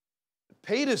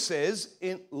 Peter says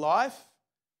in life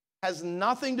has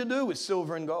nothing to do with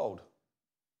silver and gold.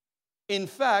 In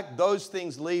fact, those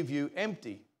things leave you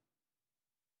empty.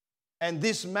 And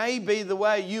this may be the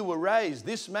way you were raised.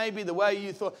 This may be the way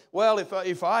you thought, well,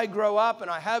 if I grow up and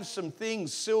I have some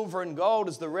things, silver and gold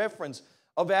is the reference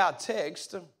of our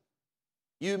text,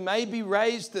 you may be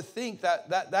raised to think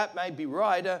that may be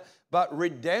right, but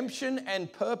redemption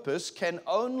and purpose can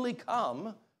only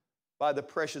come by the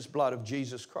precious blood of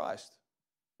Jesus Christ.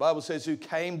 The Bible says, "Who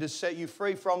came to set you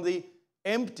free from the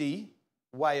empty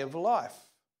way of life."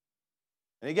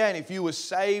 And again, if you were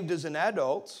saved as an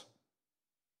adult,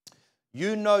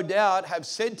 you no doubt have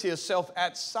said to yourself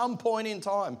at some point in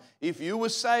time, if you were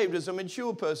saved as a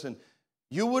mature person,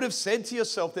 you would have said to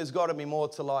yourself, there's got to be more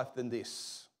to life than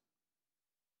this.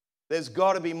 There's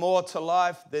got to be more to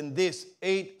life than this.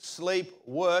 Eat, sleep,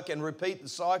 work, and repeat the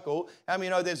cycle. How many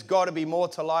know there's got to be more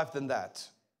to life than that?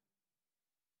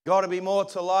 Got to be more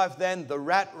to life than the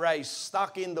rat race,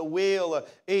 stuck in the wheel,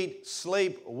 eat,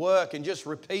 sleep, work, and just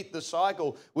repeat the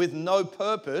cycle with no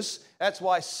purpose. That's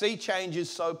why sea change is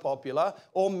so popular,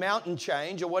 or mountain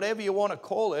change, or whatever you want to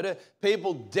call it.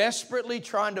 People desperately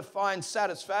trying to find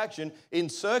satisfaction in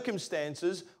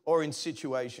circumstances or in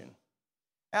situation.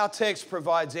 Our text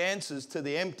provides answers to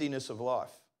the emptiness of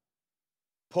life.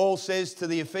 Paul says to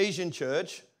the Ephesian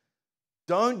church,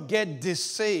 don't get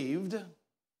deceived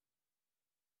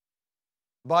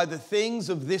by the things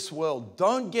of this world.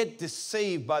 Don't get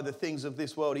deceived by the things of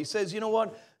this world. He says, you know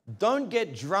what? Don't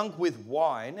get drunk with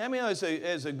wine. I mean,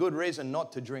 there's a good reason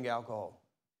not to drink alcohol.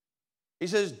 He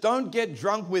says, don't get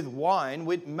drunk with wine,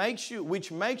 which makes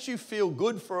you feel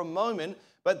good for a moment,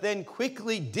 but then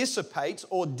quickly dissipates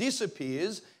or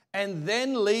disappears and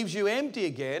then leaves you empty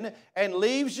again and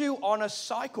leaves you on a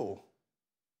cycle.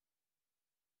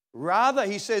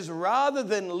 He says, rather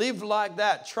than live like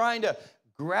that,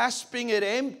 grasping at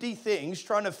empty things,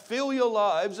 trying to fill your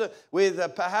lives with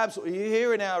perhaps,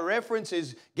 here in our reference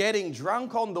is getting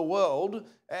drunk on the world,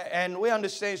 and we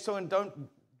understand so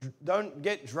don't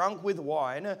get drunk with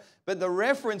wine, but the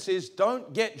reference is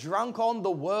don't get drunk on the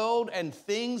world and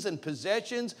things and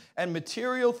possessions and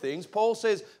material things. Paul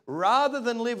says, rather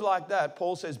than live like that,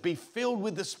 Paul says, be filled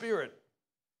with the Spirit.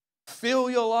 Fill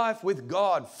your life with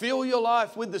God. Fill your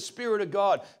life with the Spirit of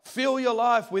God. Fill your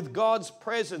life with God's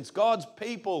presence, God's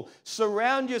people.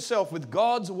 Surround yourself with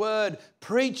God's word,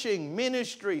 preaching,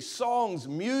 ministry, songs,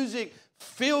 music.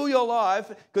 Fill your life,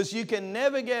 because you can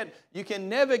never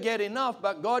get enough,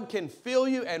 but God can fill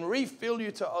you and refill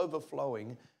you to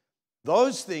overflowing.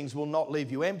 Those things will not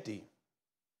leave you empty.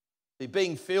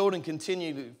 Being filled and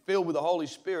continually filled with the Holy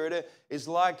Spirit is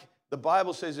like, the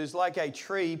Bible says, is like a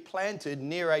tree planted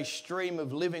near a stream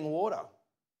of living water.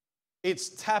 It's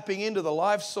tapping into the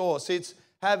life source. It's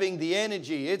having the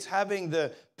energy. It's having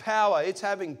the power. It's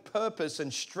having purpose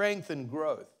and strength and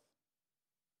growth.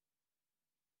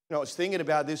 You know, I was thinking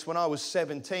about this when I was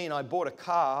 17. I bought a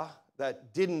car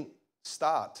that didn't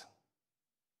start.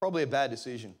 Probably a bad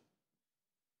decision.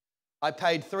 I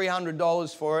paid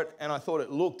 $300 for it and I thought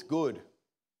it looked good.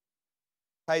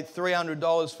 Paid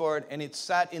 $300 for it and it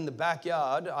sat in the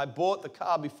backyard. I bought the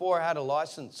car before I had a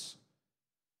license.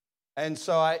 And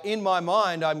so in my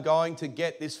mind, I'm going to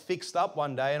get this fixed up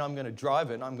one day and I'm going to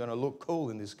drive it and I'm going to look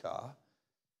cool in this car.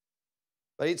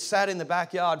 But it sat in the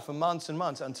backyard for months and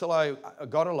months until I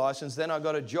got a license. Then I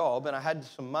got a job and I had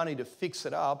some money to fix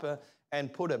it up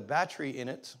and put a battery in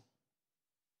it.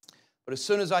 But as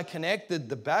soon as I connected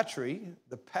the battery,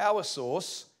 the power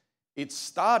source, it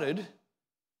started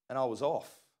and I was off.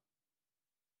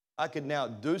 I could now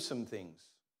do some things.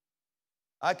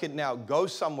 I could now go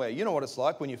somewhere. You know what it's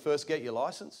like when you first get your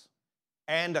license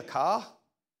and a car?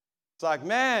 It's like,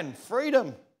 man, freedom.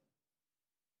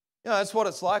 You know, that's what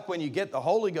it's like when you get the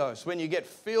Holy Ghost, when you get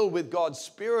filled with God's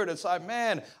Spirit. It's like,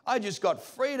 man, I just got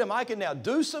freedom. I can now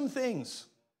do some things.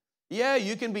 Yeah,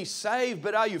 you can be saved,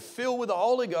 but are you filled with the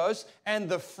Holy Ghost and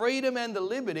the freedom and the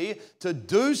liberty to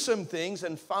do some things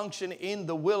and function in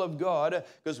the will of God?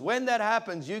 Because when that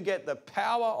happens, you get the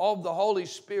power of the Holy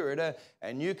Spirit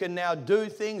and you can now do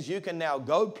things, you can now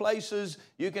go places,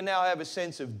 you can now have a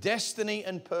sense of destiny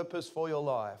and purpose for your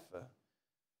life.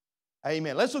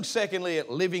 Amen. Let's look secondly at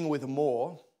living with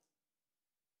more.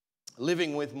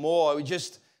 Living with more. We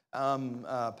just,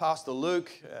 Pastor Luke,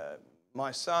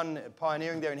 my son,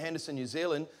 pioneering there in Henderson, New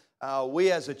Zealand,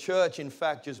 we as a church, in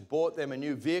fact, just bought them a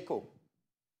new vehicle.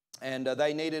 And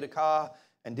they needed a car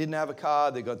and didn't have a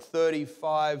car. They got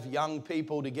 35 young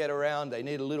people to get around. They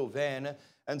need a little van.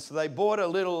 And so they bought a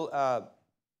little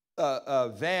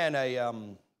van, a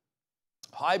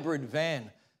hybrid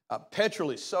van.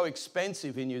 Petrol is so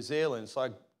expensive in New Zealand. It's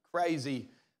like crazy,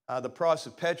 the price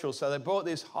of petrol. So they bought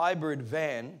this hybrid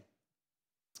van.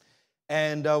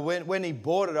 And when he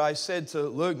bought it, I said to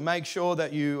Luke, make sure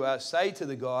that you say to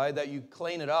the guy that you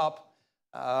clean it up.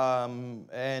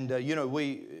 You know,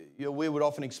 we would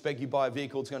often expect you buy a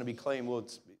vehicle, it's going to be clean. Well,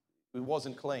 it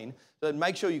wasn't clean. So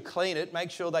make sure you clean it, make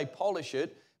sure they polish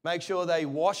it, make sure they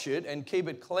wash it and keep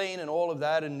it clean and all of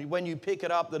that. And when you pick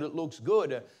it up, that it looks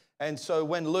good. And so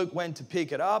when Luke went to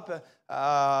pick it up,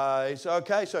 he said,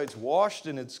 okay, so it's washed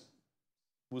and it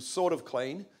was sort of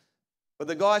clean. But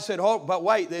the guy said, oh, but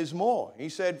wait, there's more. He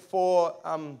said, for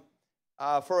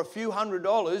a few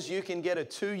 $100s, you can get a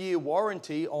 2-year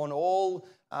warranty on all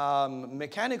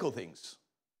mechanical things.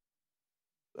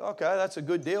 Okay, that's a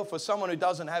good deal. For someone who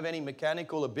doesn't have any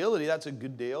mechanical ability, that's a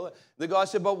good deal. The guy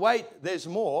said, but wait, there's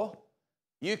more.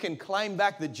 You can claim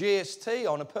back the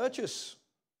GST on a purchase.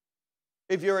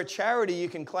 If you're a charity, you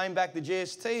can claim back the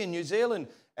GST in New Zealand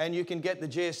and you can get the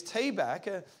GST back.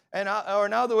 Or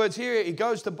in other words, here he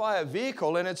goes to buy a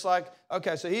vehicle and it's like,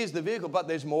 okay, so here's the vehicle, but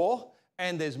there's more,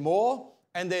 and there's more,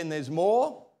 and then there's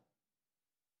more.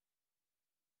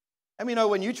 And you know,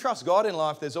 when you trust God in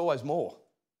life, there's always more.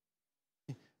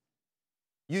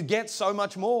 You get so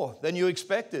much more than you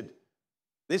expected.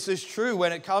 This is true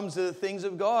when it comes to the things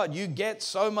of God. You get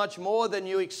so much more than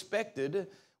you expected.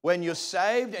 When you're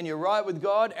saved and you're right with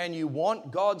God and you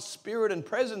want God's Spirit and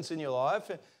presence in your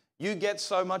life, you get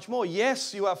so much more.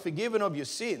 Yes, you are forgiven of your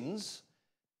sins,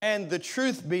 and the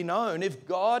truth be known, if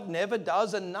God never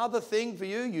does another thing for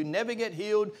you, you never get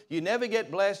healed, you never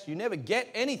get blessed, you never get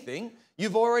anything,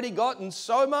 you've already gotten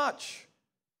so much.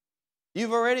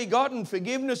 You've already gotten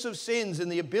forgiveness of sins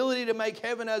and the ability to make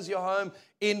heaven as your home.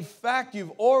 In fact,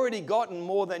 you've already gotten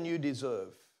more than you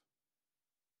deserve.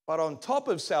 But on top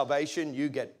of salvation, you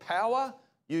get power,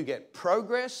 you get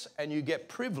progress, and you get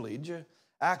privilege.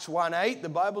 Acts 1:8, the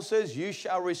Bible says, you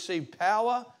shall receive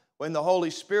power when the Holy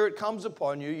Spirit comes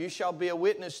upon you. You shall be a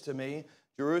witness to me,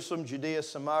 Jerusalem, Judea,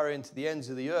 Samaria, and to the ends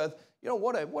of the earth. You know,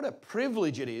 what a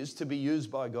privilege it is to be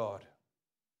used by God.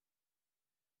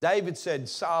 David said,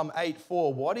 Psalm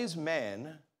 8:4, what is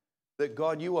man that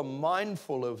God, you are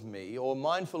mindful of me or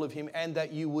mindful of him and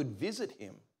that you would visit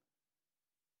him?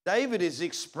 David is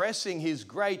expressing his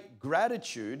great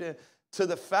gratitude to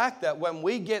the fact that when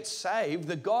we get saved,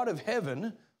 the God of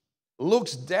heaven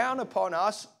looks down upon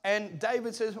us, and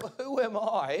David says, well, who am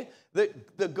I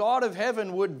that the God of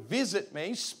heaven would visit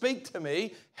me, speak to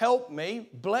me, help me,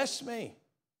 bless me?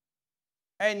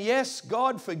 And yes,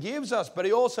 God forgives us, but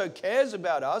he also cares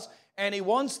about us, and He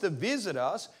wants to visit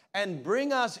us and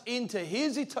bring us into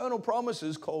His eternal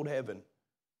promises called heaven.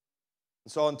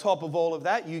 So on top of all of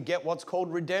that, you get what's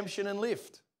called redemption and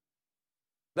lift.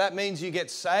 That means you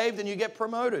get saved and you get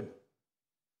promoted.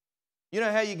 You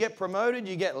know how you get promoted?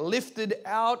 You get lifted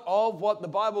out of what the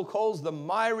Bible calls the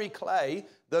miry clay,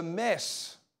 the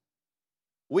mess.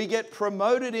 We get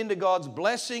promoted into God's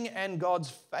blessing and God's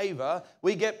favor.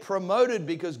 We get promoted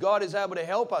because God is able to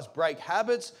help us break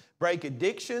habits, break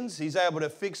addictions. He's able to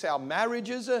fix our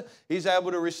marriages. He's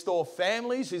able to restore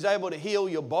families. He's able to heal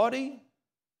your body.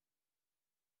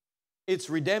 It's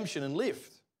redemption and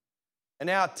lift. And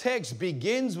our text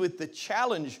begins with the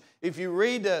challenge. If you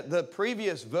read the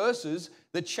previous verses,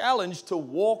 the challenge to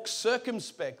walk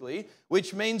circumspectly,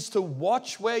 which means to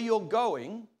watch where you're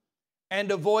going and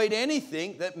avoid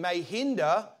anything that may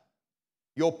hinder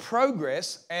your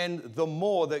progress and the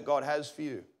more that God has for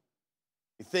you.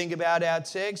 You think about our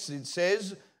text, it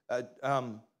says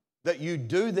that you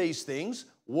do these things,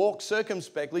 walk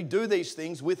circumspectly, do these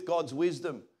things with God's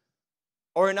wisdom.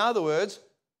 Or in other words,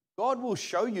 God will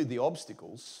show you the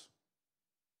obstacles.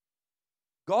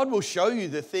 God will show you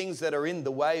the things that are in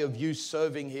the way of you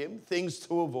serving Him, things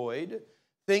to avoid,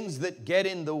 things that get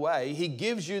in the way. He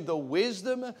gives you the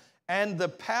wisdom and the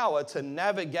power to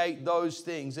navigate those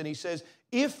things. And He says,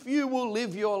 if you will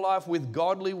live your life with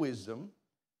godly wisdom,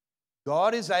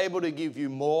 God is able to give you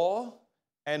more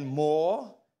and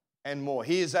more and more.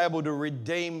 He is able to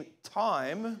redeem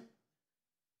time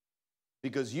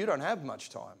because you don't have much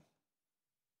time.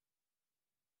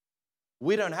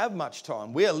 We don't have much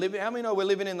time. We are living, how many know we're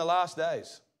living in the last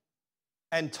days?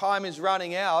 And time is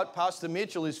running out. Pastor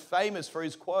Mitchell is famous for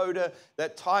his quote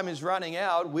that time is running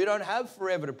out. We don't have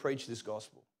forever to preach this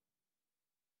gospel.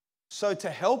 So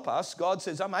to help us, God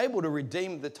says, I'm able to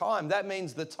redeem the time. That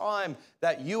means the time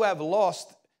that you have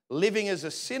lost living as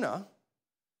a sinner,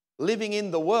 living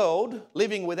in the world,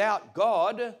 living without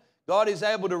God. God is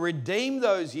able to redeem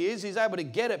those years. He's able to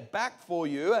get it back for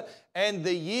you. And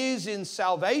the years in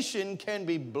salvation can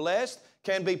be blessed,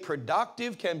 can be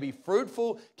productive, can be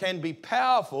fruitful, can be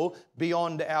powerful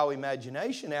beyond our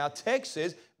imagination. Our text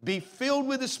says, be filled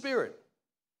with the Spirit.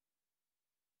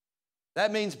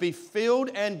 That means be filled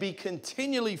and be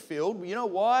continually filled. You know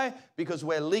why? Because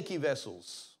we're leaky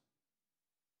vessels.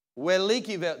 We're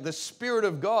leaky. The Spirit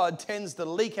of God tends to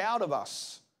leak out of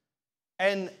us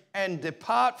and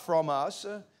depart from us.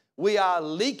 We are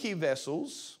leaky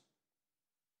vessels,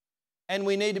 and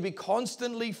we need to be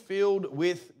constantly filled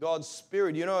with God's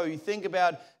Spirit. You know, you think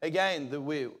about, again,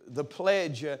 the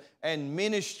pledge and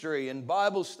ministry and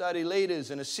Bible study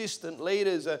leaders and assistant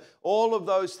leaders, all of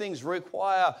those things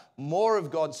require more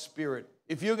of God's Spirit.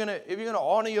 If you're gonna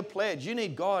honor your pledge, you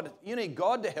need God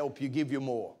to help you give you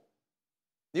more.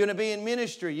 You're going to be in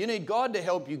ministry. You need God to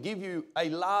help you, give you a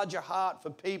larger heart for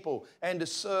people and to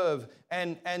serve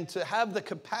and to have the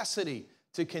capacity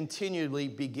to continually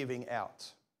be giving out.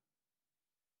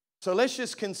 So let's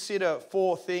just consider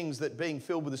 4 things that being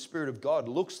filled with the Spirit of God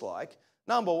looks like.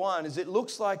 Number 1 is it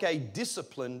looks like a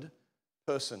disciplined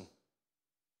person. The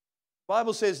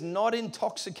Bible says not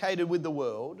intoxicated with the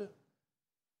world,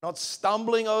 not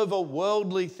stumbling over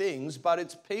worldly things, but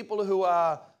it's people who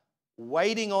are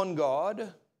waiting on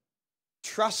God,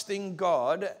 trusting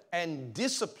God, and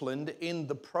disciplined in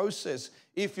the process.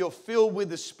 If you're filled with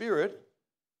the Spirit,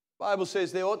 the Bible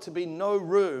says there ought to be no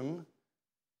room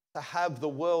to have the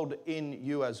world in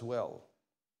you as well.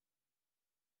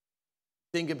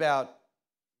 Think about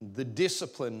the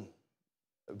discipline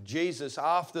of Jesus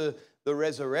after the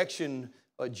resurrection.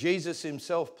 Jesus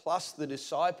himself plus the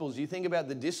disciples. You think about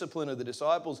the discipline of the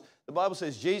disciples. The Bible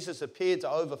says Jesus appeared to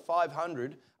over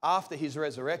 500 after his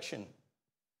resurrection.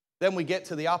 Then we get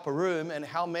to the upper room, and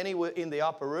how many were in the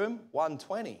upper room?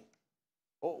 120.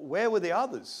 Where were the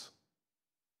others?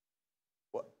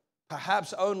 Well,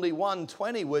 perhaps only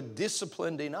 120 were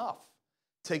disciplined enough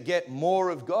to get more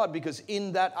of God, because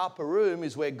in that upper room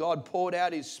is where God poured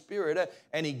out His Spirit,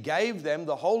 and He gave them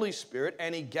the Holy Spirit,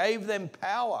 and He gave them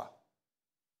power.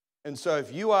 And so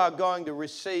if you are going to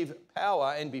receive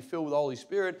power and be filled with the Holy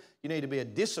Spirit, you need to be a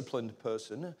disciplined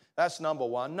person. That's number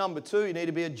 1. Number 2, you need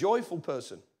to be a joyful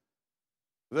person.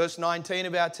 Verse 19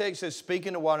 of our text says,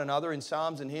 speaking to one another in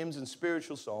psalms and hymns and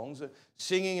spiritual songs,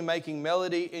 singing and making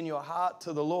melody in your heart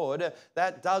to the Lord.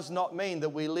 That does not mean that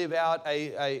we live out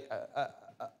a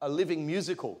living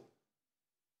musical.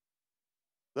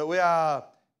 That we are,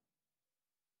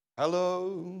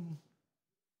 hello,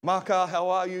 Maka, how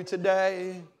are you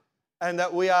today? And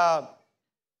that we are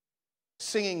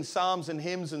singing psalms and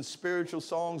hymns and spiritual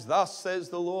songs. Thus says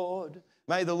the Lord.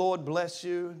 May the Lord bless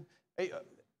you.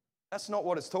 That's not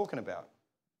what it's talking about.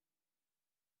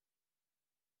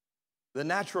 The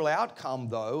natural outcome,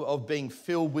 though, of being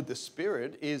filled with the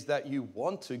Spirit is that you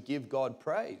want to give God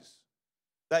praise,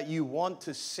 that you want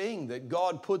to sing, that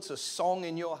God puts a song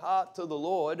in your heart to the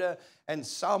Lord. And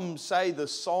some say the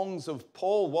songs of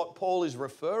Paul, what Paul is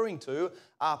referring to,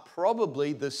 are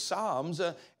probably the Psalms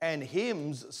and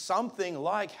hymns, something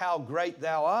like How Great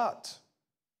Thou Art.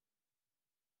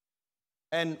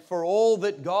 And for all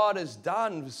that God has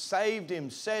done, saved him,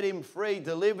 set him free,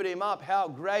 delivered him up, how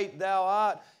great thou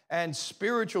art, and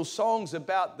spiritual songs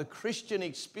about the Christian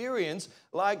experience,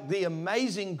 like the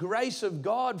amazing grace of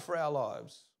God for our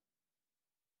lives.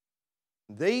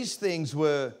 These things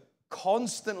were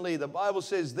constantly, the Bible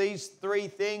says these three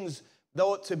things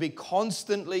ought to be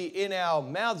constantly in our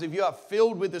mouths. If you are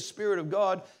filled with the Spirit of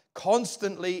God,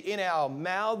 constantly in our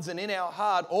mouths and in our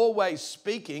heart, always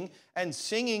speaking and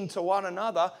singing to one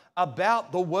another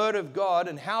about the Word of God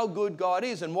and how good God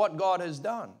is and what God has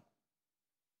done.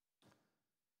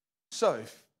 So,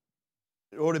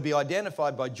 it ought to be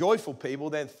identified by joyful people,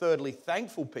 then thirdly,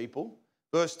 thankful people.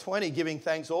 Verse 20, giving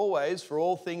thanks always for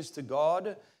all things to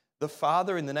God, the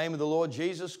Father, in the name of the Lord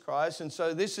Jesus Christ. And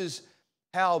so this is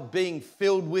how being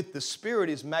filled with the Spirit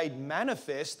is made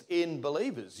manifest in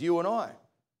believers, you and I.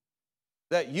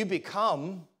 That you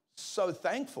become so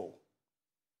thankful.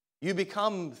 You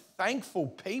become thankful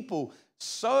people,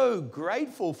 so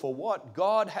grateful for what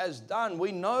God has done.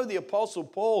 We know the Apostle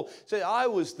Paul said, I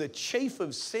was the chief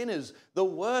of sinners, the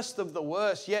worst of the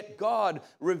worst, yet God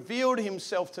revealed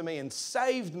himself to me and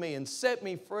saved me and set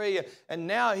me free. And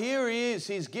now here he is,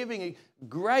 he's giving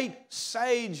great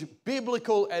sage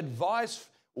biblical advice,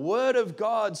 Word of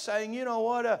God, saying, you know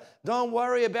what, don't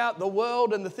worry about the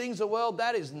world and the things of the world.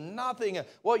 That is nothing.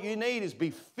 What you need is be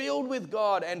filled with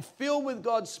God and filled with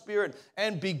God's Spirit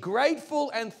and be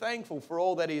grateful and thankful for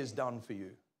all that he has done for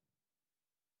you.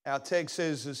 Our text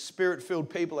says the Spirit-filled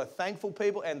people are thankful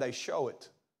people and they show it.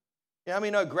 You know how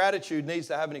many know gratitude needs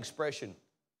to have an expression?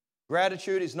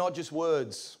 Gratitude is not just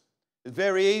words. It's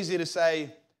very easy to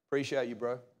say, appreciate you,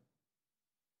 bro.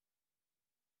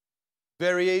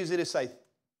 Very easy to say,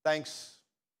 thanks.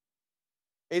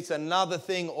 It's another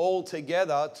thing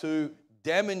altogether to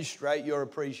demonstrate your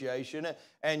appreciation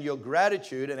and your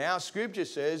gratitude. And our scripture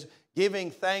says, giving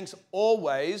thanks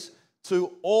always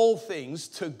to all things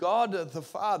to God the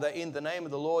Father in the name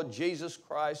of the Lord Jesus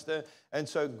Christ. And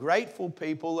so grateful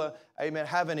people, amen,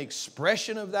 have an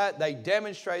expression of that. They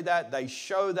demonstrate that. They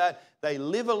show that. They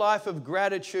live a life of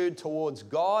gratitude towards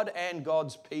God and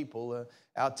God's people.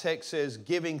 Our text says,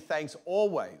 giving thanks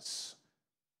always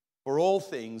for all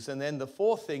things. And then the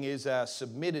fourth thing is our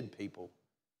submitted people.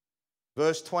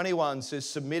 Verse 21 says,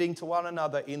 submitting to one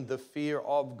another in the fear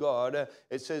of God.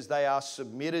 It says they are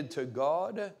submitted to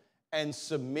God and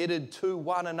submitted to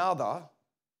one another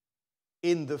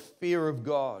in the fear of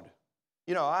God.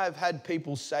 You know, I've had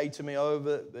people say to me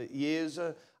over the years,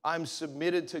 I'm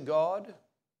submitted to God,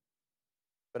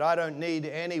 but I don't need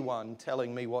anyone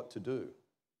telling me what to do.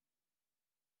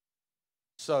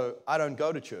 So I don't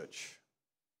go to church.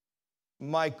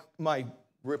 My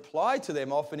reply to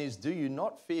them often is, do you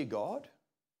not fear God?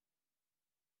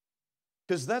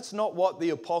 Because that's not what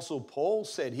the Apostle Paul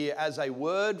said here as a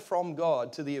word from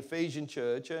God to the Ephesian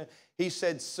church. He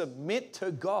said, submit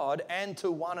to God and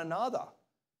to one another.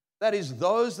 That is,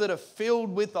 those that are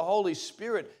filled with the Holy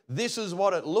Spirit, this is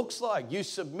what it looks like. You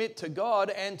submit to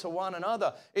God and to one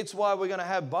another. It's why we're going to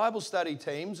have Bible study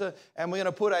teams and we're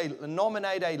going to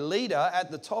nominate a leader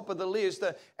at the top of the list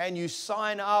and you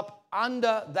sign up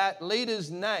under that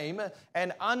leader's name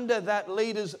and under that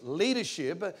leader's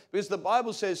leadership, because the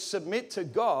Bible says submit to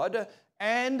God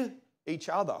and each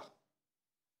other.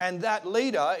 And that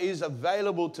leader is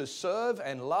available to serve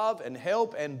and love and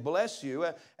help and bless you.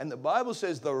 And the Bible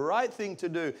says the right thing to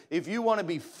do, if you want to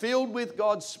be filled with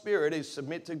God's Spirit, is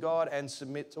submit to God and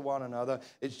submit to one another.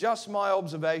 It's just my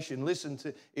observation. Listen,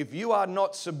 if you are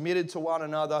not submitted to one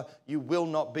another, you will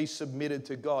not be submitted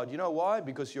to God. You know why?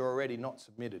 Because you're already not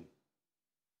submitted.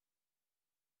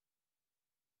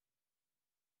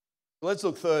 Let's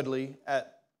look thirdly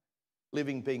at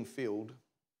living being filled.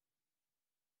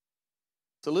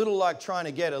 It's a little like trying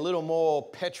to get a little more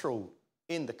petrol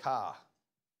in the car.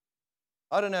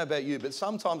 I don't know about you, but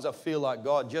sometimes I feel like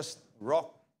God just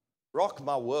rock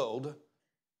my world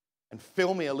and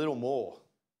fill me a little more.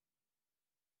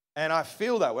 And I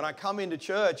feel that when I come into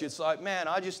church, it's like, man,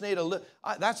 I just need a little.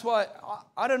 That's why,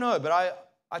 I don't know, but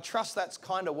I trust that's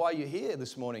kind of why you're here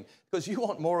this morning, because you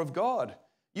want more of God.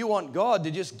 You want God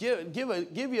to just give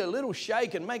you a little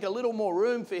shake and make a little more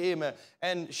room for Him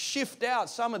and shift out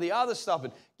some of the other stuff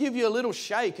and give you a little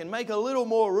shake and make a little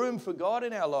more room for God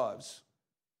in our lives.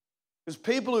 Because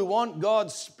people who want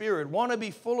God's Spirit, want to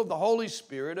be full of the Holy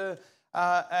Spirit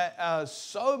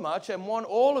so much and want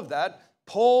all of that,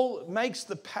 Paul makes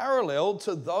the parallel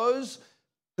to those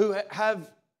who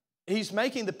he's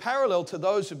making the parallel to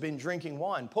those who've been drinking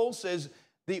wine. Paul says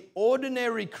the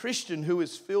ordinary Christian who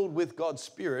is filled with God's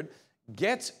Spirit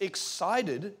gets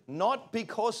excited not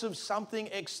because of something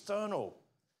external,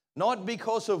 not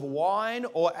because of wine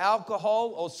or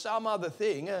alcohol or some other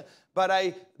thing,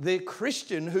 but the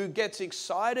Christian who gets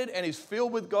excited and is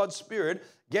filled with God's Spirit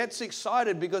gets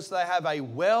excited because they have a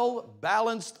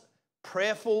well-balanced,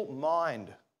 prayerful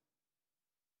mind.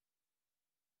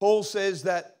 Paul says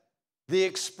that the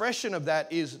expression of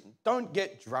that is don't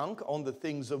get drunk on the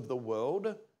things of the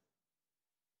world,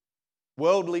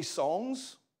 worldly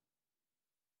songs,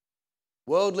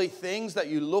 worldly things that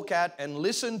you look at and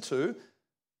listen to,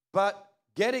 but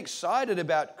get excited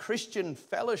about Christian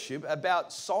fellowship,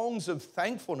 about songs of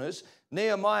thankfulness.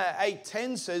 Nehemiah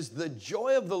 8:10 says, the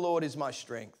joy of the Lord is my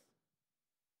strength.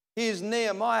 Here's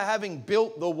Nehemiah having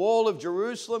built the wall of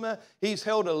Jerusalem. He's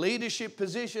held a leadership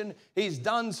position. He's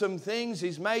done some things.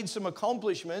 He's made some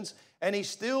accomplishments. And he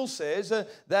still says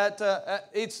that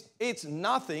it's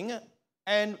nothing.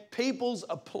 And people's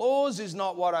applause is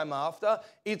not what I'm after.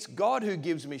 It's God who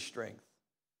gives me strength.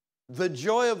 The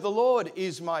joy of the Lord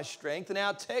is my strength. And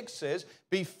our text says,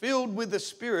 be filled with the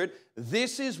Spirit.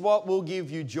 This is what will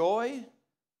give you joy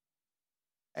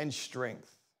and strength.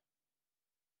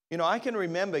 You know, I can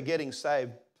remember getting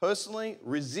saved, personally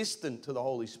resistant to the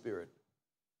Holy Spirit.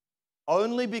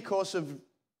 Only because of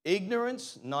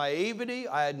ignorance, naivety.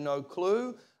 I had no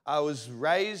clue. I was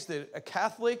raised a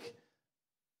Catholic,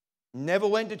 never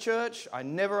went to church. I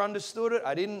never understood it.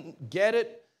 I didn't get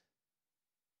it.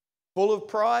 Full of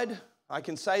pride. I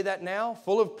can say that now.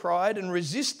 Full of pride and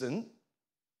resistant.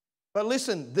 But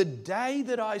listen, the day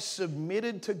that I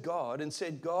submitted to God and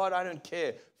said, God, I don't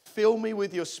care. Fill me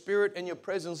with your Spirit and your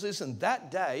presence. Listen,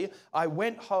 that day I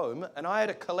went home and I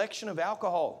had a collection of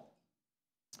alcohol.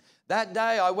 That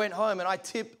day I went home and I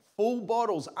tipped full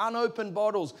bottles, unopened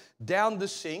bottles, down the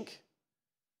sink.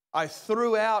 I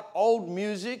threw out old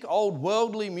music, old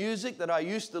worldly music that I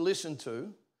used to listen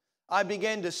to. I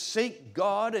began to seek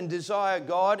God and desire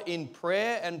God in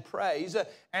prayer and praise,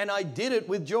 and I did it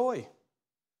with joy.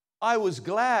 I was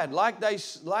glad, like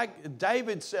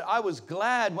David said, I was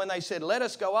glad when they said, let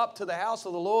us go up to the house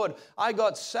of the Lord. I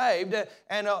got saved,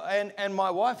 and my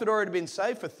wife had already been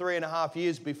saved for 3.5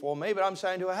 years before me, but I'm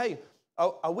saying to her, hey,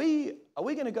 are we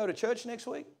going to go to church next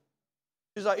week?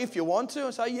 She's like, if you want to.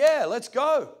 I say, yeah, let's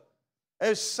go.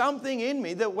 There's something in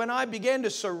me that when I began to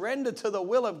surrender to the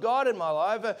will of God in my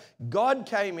life, God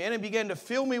came in and began to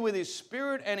fill me with His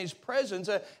Spirit and His presence,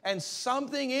 and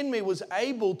something in me was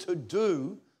able to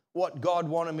do what God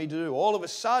wanted me to do. All of a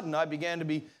sudden, I began to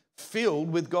be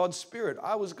filled with God's Spirit.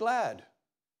 I was glad,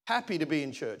 happy to be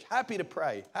in church, happy to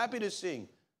pray, happy to sing,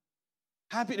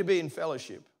 happy to be in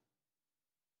fellowship.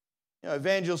 You know,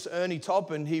 Evangelist Ernie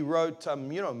Toppin, he wrote,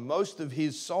 most of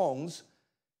his songs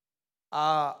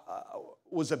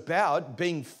was about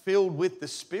being filled with the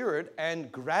Spirit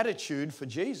and gratitude for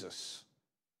Jesus.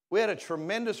 We had a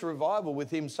tremendous revival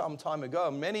with him some time ago.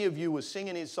 Many of you were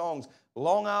singing his songs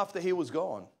long after he was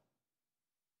gone.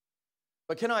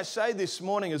 But can I say this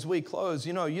morning as we close,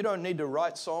 you don't need to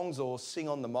write songs or sing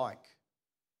on the mic.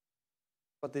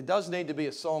 But there does need to be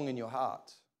a song in your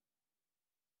heart.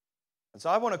 And so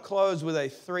I want to close with a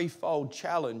threefold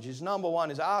challenge. Number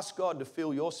one is ask God to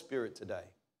fill your spirit today.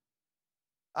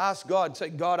 Ask God, say,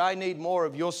 God, I need more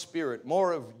of your Spirit,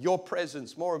 more of your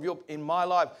presence, more of your in my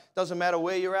life. Doesn't matter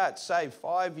where you're at, say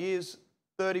 5 years,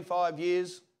 35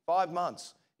 years, 5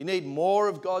 months. You need more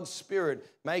of God's Spirit.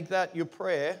 Make that your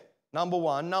prayer, number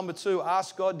one. Number two,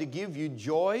 ask God to give you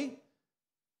joy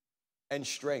and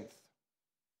strength.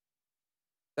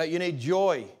 That you need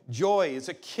joy. Joy is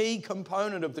a key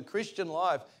component of the Christian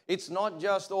life. It's not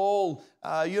just all,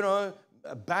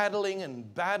 battling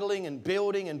and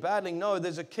building and battling. No,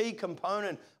 there's a key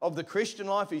component of the Christian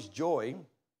life is joy.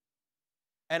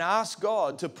 And ask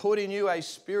God to put in you a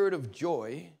spirit of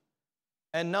joy.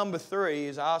 And number three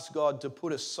is ask God to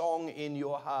put a song in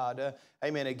your heart.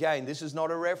 Amen. Again, this is not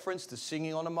a reference to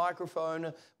singing on a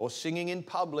microphone or singing in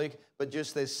public, but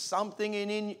just there's something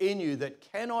in you that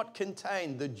cannot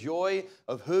contain the joy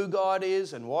of who God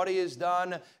is and what He has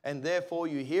done, and therefore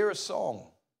you hear a song.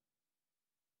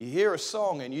 You hear a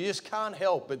song and you just can't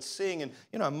help but sing. And,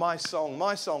 my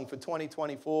song for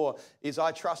 2024 is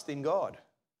I Trust in God.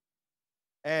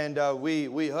 And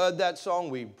we heard that song,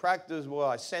 we practiced,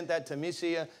 I sent that to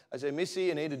Missy. I said, Missy,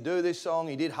 you need to do this song.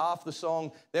 He did half the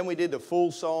song, then we did the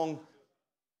full song.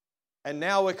 And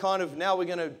now we're going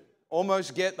to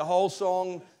almost get the whole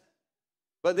song,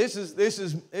 but this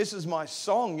is my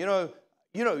song. You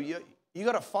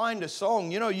got to find a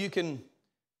song. You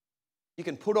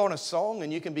can put on a song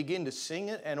and you can begin to sing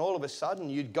it, and all of a sudden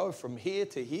you'd go from here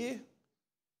to here,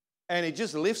 and it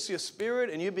just lifts your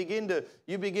spirit, and you begin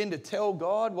to tell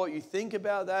God what you think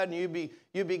about that, and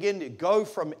you begin to go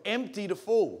from empty to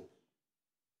full.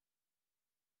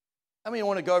 How many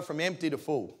want to go from empty to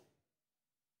full?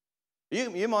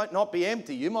 You might not be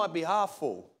empty, you might be half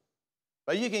full,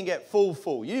 but you can get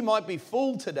full. You might be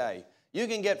full today. You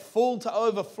can get full to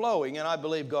overflowing, and I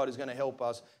believe God is going to help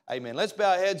us. Amen. Let's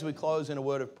bow our heads. We close in a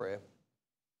word of prayer.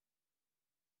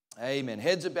 Amen.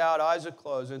 Heads are bowed, eyes are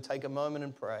closed, and take a moment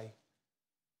and pray.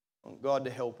 I want God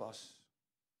to help us.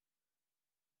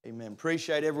 Amen.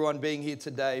 Appreciate everyone being here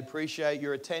today. Appreciate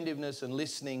your attentiveness and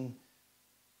listening.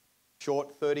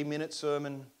 Short 30-minute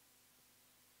sermon.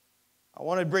 I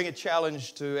want to bring a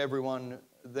challenge to everyone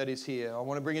that is here. I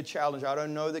want to bring a challenge. I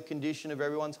don't know the condition of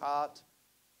everyone's heart,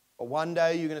 but one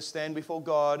day you're going to stand before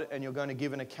God and you're going to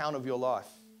give an account of your life.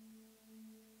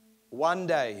 One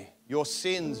day your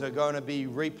sins are going to be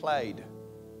replayed.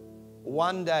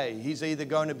 One day He's either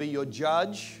going to be your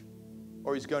judge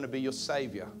or He's going to be your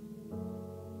Savior.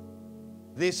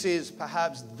 This is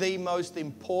perhaps the most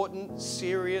important,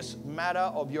 serious matter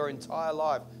of your entire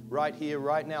life, right here,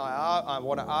 right now. I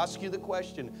want to ask you the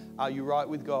question, are you right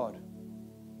with God?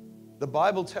 The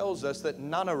Bible tells us that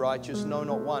none are righteous, no,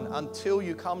 not one. Until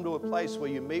you come to a place where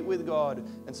you meet with God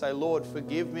and say, Lord,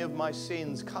 forgive me of my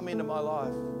sins, come into my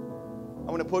life.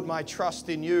 I want to put my trust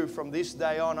in you from this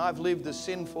day on. I've lived a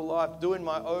sinful life, doing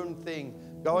my own thing,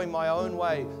 going my own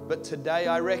way. But today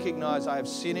I recognize I have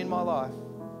sin in my life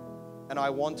and I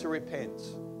want to repent.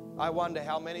 I wonder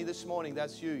how many this morning,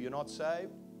 that's you. You're not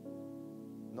saved,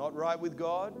 not right with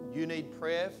God. You need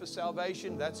prayer for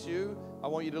salvation. That's you. I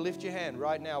want you to lift your hand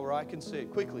right now where I can see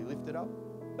it. Quickly, lift it up.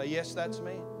 Say, yes, that's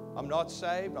me. I'm not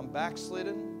saved. I'm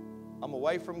backslidden. I'm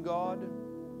away from God.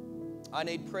 I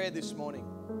need prayer this morning.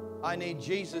 I need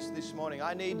Jesus this morning.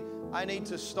 I need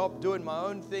to stop doing my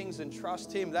own things and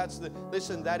trust Him. That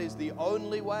is the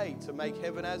only way to make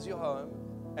heaven as your home,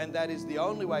 and that is the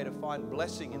only way to find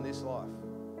blessing in this life.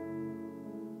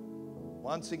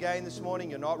 Once again this morning,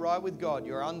 you're not right with God.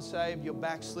 You're unsaved. You're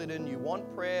backslidden. You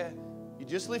want prayer. You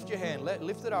just lift your hand.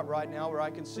 Lift it up right now where I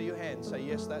can see your hand. Say,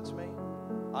 yes, that's me.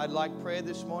 I'd like prayer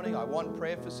this morning. I want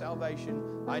prayer for salvation.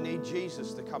 I need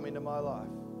Jesus to come into my life.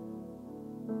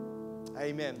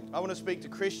 Amen. I want to speak to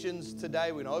Christians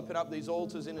today. We're going to open up these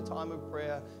altars in a time of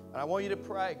prayer. And I want you to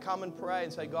pray. Come and pray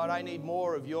and say, God, I need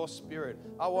more of your Spirit.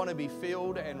 I want to be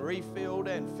filled and refilled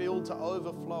and filled to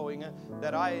overflowing.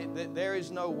 That there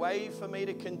is no way for me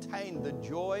to contain the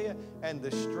joy and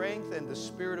the strength and the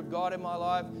Spirit of God in my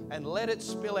life. And let it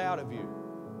spill out of you.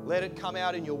 Let it come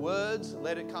out in your words.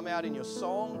 Let it come out in your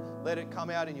song. Let it come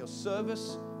out in your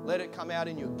service. Let it come out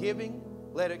in your giving.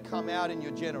 Let it come out in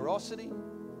your generosity.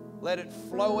 Let it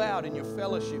flow out in your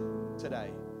fellowship today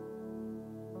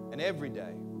and every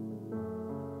day.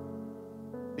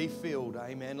 Be filled,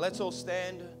 amen. Let's all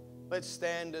stand. Let's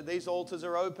stand. These altars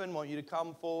are open. I want you to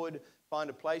come forward, find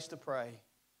a place to pray.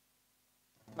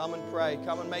 Come and pray.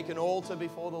 Come and make an altar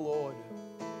before the Lord.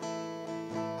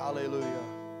 Hallelujah.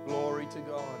 Glory to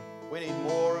God. We need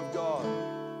more of God.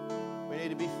 We need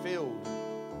to be filled.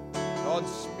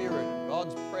 God's Spirit,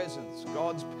 God's presence,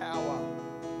 God's power.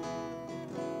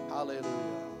 Hallelujah.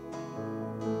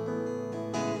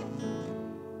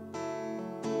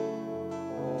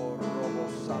 Oh, Robo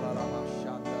Salarama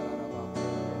Shandarama.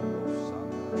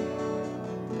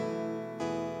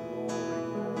 Glory,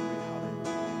 glory,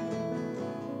 hallelujah.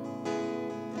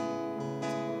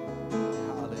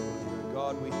 Hallelujah.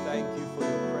 God, we thank you for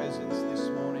your presence this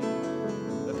morning,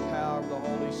 the power of the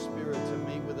Holy Spirit to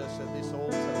meet with us at this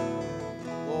altar.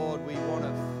 Lord, we want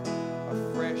a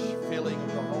fresh filling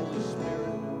of the Holy Spirit.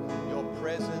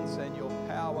 Presence and your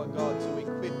power, God, to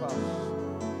equip us.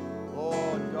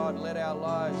 Lord God, let our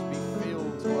lives be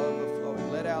filled to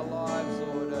overflowing. Let our lives,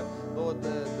 Lord,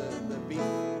 be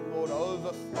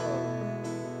overflow.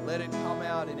 Let it come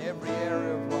out in every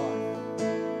area of life.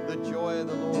 The joy of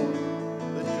the Lord,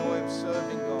 the joy of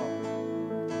serving God,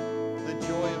 the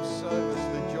joy of service,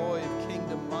 the joy of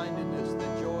kingdom-mindedness,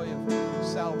 the joy of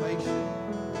salvation.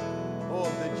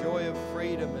 Lord, the joy of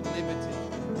freedom and liberty.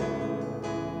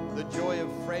 The joy of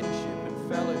friendship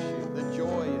and fellowship, the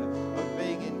joy of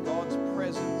being in God's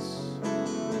presence.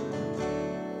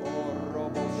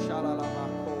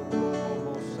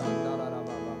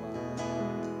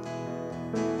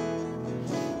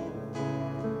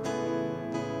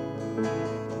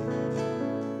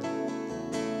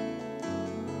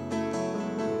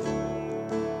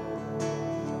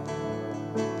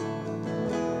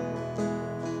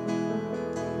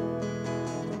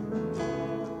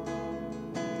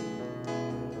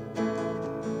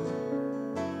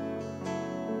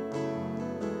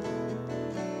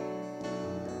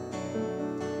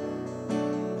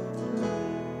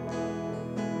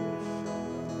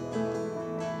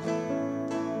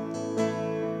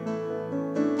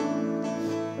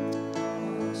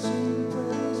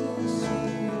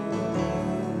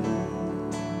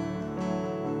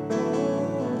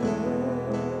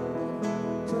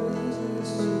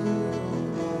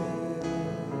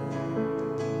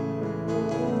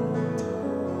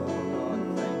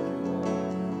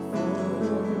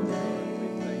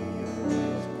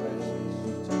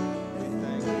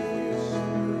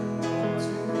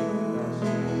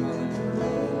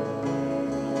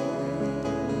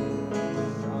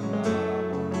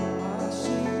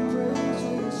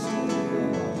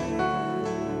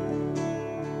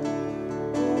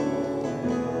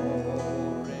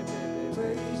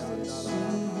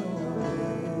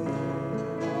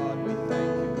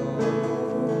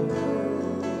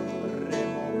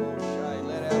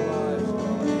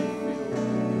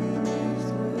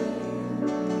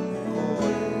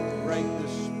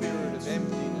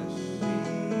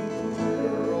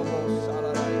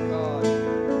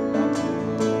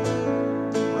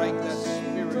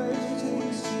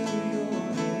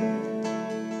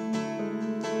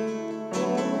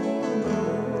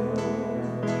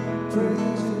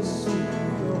 praises to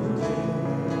your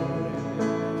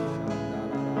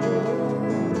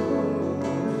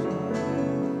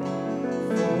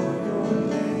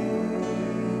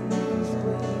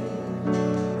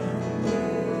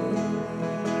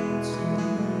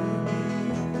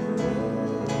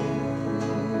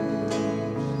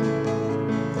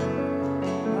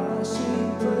I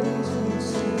sing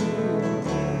praises to your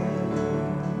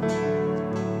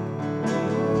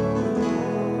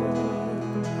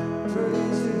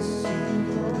praises to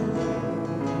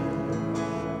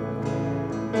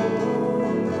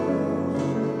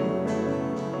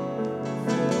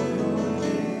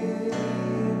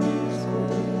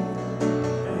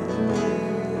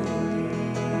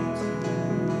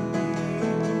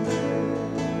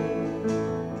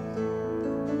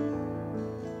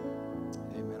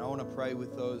Amen. I want to pray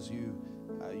with those you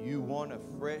want a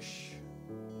fresh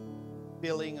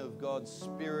filling of God's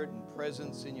Spirit and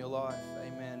presence in your life.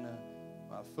 Amen.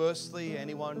 Firstly,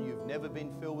 anyone you've never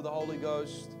been filled with the Holy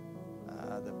Ghost,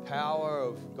 the power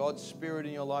of God's Spirit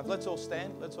in your life. Let's all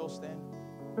stand. Let's all stand.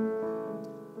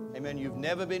 Amen. You've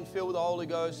never been filled with the Holy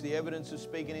Ghost, the evidence of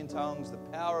speaking in tongues, the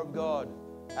power of God.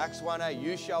 Acts 1:8,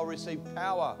 you shall receive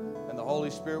power and the Holy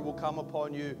Spirit will come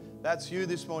upon you. That's you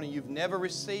this morning. You've never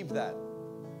received that.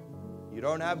 You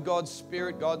don't have God's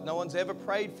Spirit. No one's ever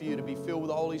prayed for you to be filled with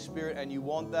the Holy Spirit and you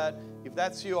want that. If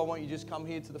that's you, I want you to just come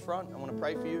here to the front. I want to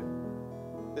pray for you.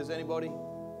 If there's anybody,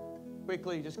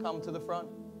 quickly just come to the front.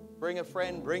 Bring a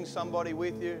friend, bring somebody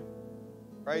with you.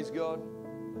 Praise God.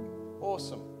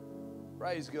 Awesome.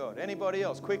 Praise God. Anybody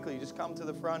else? Quickly, just come to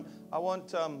the front. I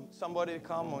want somebody to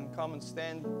come and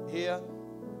stand here.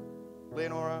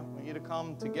 Leonora, I want you to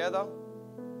come together.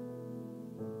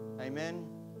 Amen.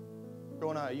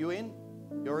 Shauna, are you in?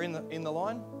 You're in the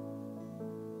line?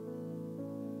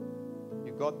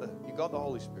 You got the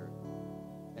Holy Spirit.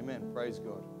 Amen. Praise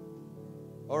God.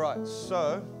 All right,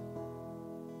 so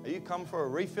are you come for a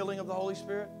refilling of the Holy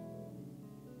Spirit?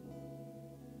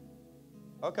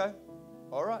 Okay.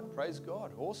 All right. Praise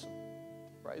God. Awesome.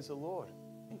 Praise the Lord.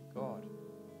 Thank God.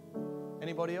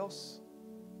 Anybody else?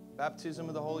 Baptism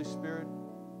of the Holy Spirit,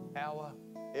 power,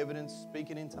 evidence,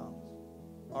 speaking in tongues.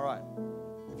 All right.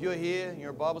 If you're here and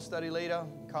you're a Bible study leader,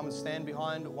 come and stand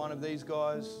behind one of these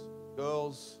guys,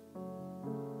 girls.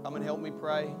 Come and help me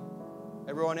pray.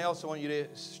 Everyone else, I want you to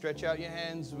stretch out your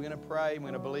hands. We're going to pray. We're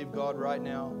going to believe God right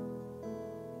now.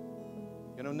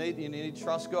 You need to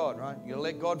trust God, right? You're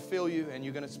going to let God fill you and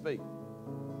you're going to speak.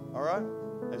 All right?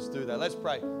 Let's do that. Let's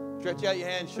pray. Stretch out your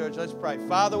hands, church. Let's pray.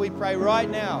 Father, we pray right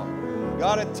now.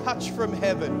 God, a touch from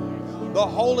heaven. The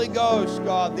Holy Ghost,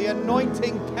 God, the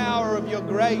anointing power of your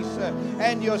grace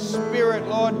and your Spirit,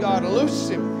 Lord God. Loose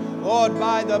him, Lord,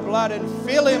 by the blood and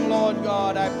fill him, Lord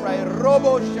God. I pray.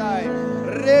 Robo Shai.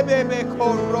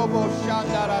 Rebebeko Robo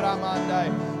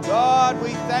Shandararamandai. God, we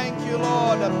thank you,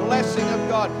 Lord, the blessing of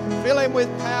God. Fill him with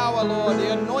power, Lord,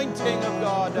 the anointing of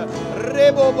God.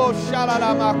 Rebobo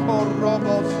Shalaramako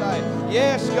Robo Shai.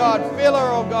 Yes, God, fill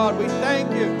her, oh God. We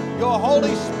thank you. Your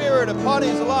Holy Spirit upon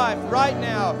his life right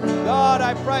now. God,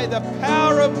 I pray the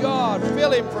power of God,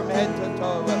 fill him from head to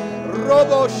toe.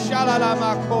 Robo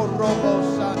Shalaramako Robo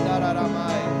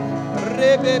Sandararamai.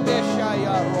 Rebebe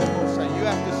Shaya Robo Shai. You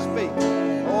have to speak.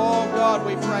 Oh God,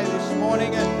 we pray this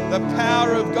morning the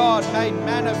power of God made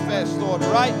manifest, Lord,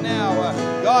 right now.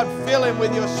 God, fill him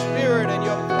with your Spirit and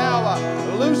your power.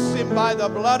 Loose him by the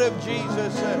blood of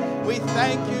Jesus. We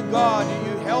thank you, God.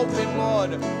 You help him,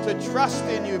 Lord, to trust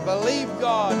in you. Believe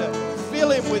God.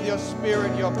 Fill him with your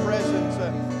Spirit, your presence.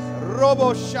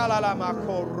 Robo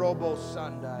shalalamako robo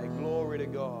sandai. Glory to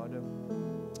God.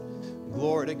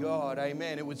 Glory to God.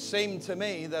 Amen. It would seem to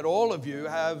me that all of you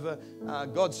have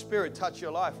God's Spirit touch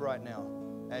your life right now.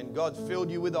 And God filled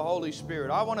you with the Holy Spirit.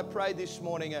 I want to pray this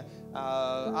morning,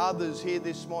 others here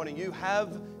this morning, you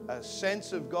have a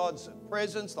sense of God's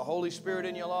presence, the Holy Spirit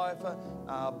in your life,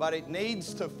 but it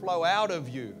needs to flow out of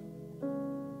you.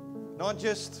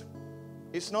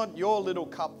 It's not your little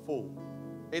cup full.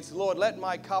 It's, Lord, let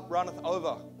my cup runneth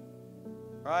over.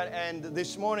 Right? And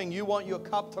this morning, you want your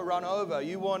cup to run over.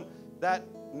 You want that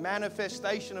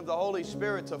manifestation of the Holy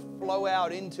Spirit to flow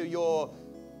out into your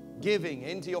giving,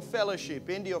 into your fellowship,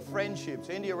 into your friendships,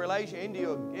 into your relation,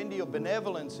 into your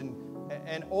benevolence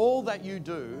and all that you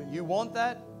do. You want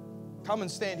that? Come and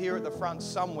stand here at the front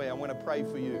somewhere. I'm going to pray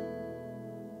for you.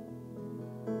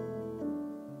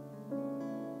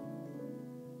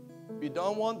 If you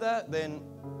don't want that, then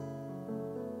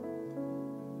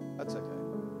that's okay.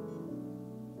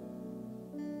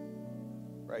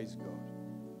 Praise God.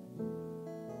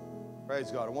 Praise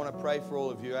God. I want to pray for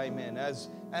all of you. Amen.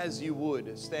 As you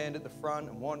would, stand at the front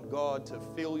and want God to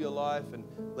fill your life and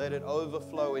let it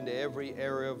overflow into every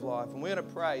area of life. And we're going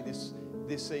to pray this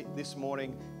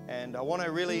morning. And I want to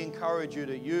really encourage you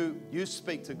to you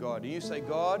speak to God. And you say,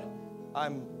 God,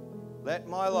 let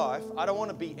my life, I don't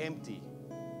want to be empty,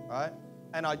 right?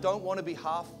 And I don't want to be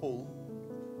half full.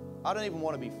 I don't even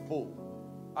want to be full.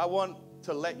 I want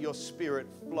to let your Spirit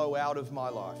flow out of my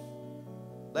life.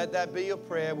 Let that be your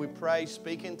prayer. We pray,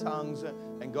 speak in tongues,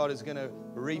 and God is going to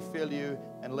refill you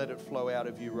and let it flow out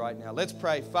of you right now. Let's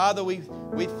pray. Father, we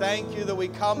thank you that we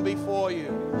come before you.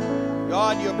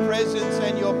 God, your presence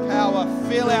and your power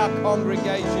fill our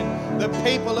congregation, the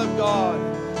people of God.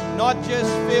 Not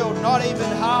just filled, not even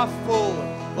half full,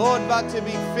 Lord, but to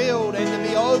be filled and to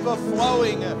be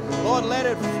overflowing. Lord, let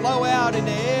it flow out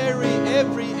into every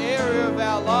area of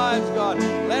our lives, God.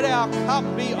 Let our cup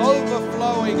be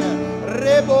overflowing.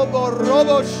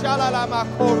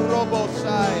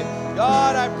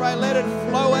 God, I pray, let it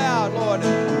flow out, Lord,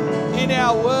 in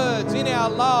our words, in our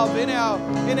love, in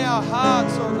our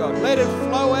hearts, oh God. Let it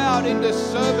flow out into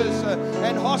service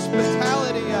and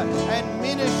hospitality and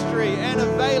ministry and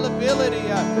availability.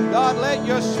 God, let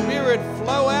your Spirit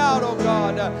flow out, oh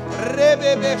God.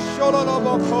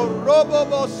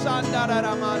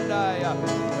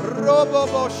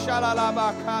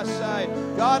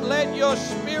 God, let your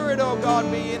Spirit, oh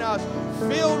God, be in us.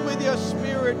 Filled with your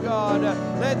Spirit, God.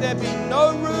 Let there be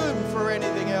no room for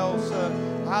anything else.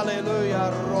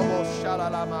 Hallelujah. Robo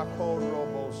shalalamako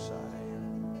robo sai.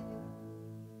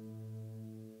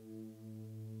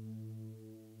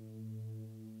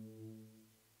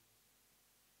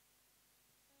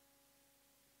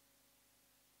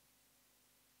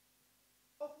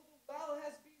 The well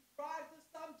has been dry for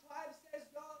some time, says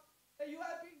God, that you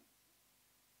have been,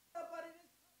 but it has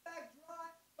come back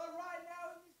dry. But right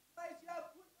now in this place, you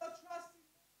have put your trust in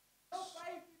me, your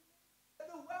faith in me, that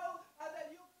the well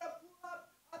that you're going to pull up,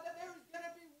 that there is going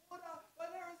to be water, but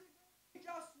there isn't going to be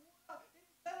just water. It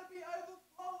is going to be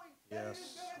overflowing.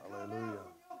 Yes, that it is going to come hallelujah. out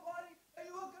from your body, that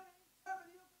you are going to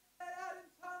interpret, you're going to let out in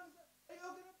tongues, that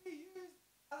you're going to be used,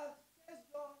 says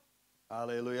God.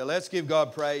 Hallelujah. Let's give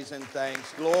God praise and thanks.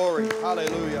 Glory.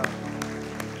 Hallelujah.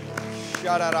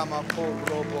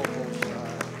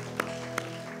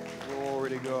 Glory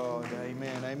to God.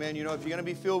 Amen. Amen. You know, if you're going to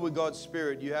be filled with God's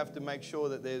Spirit, you have to make sure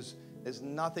that there's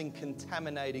nothing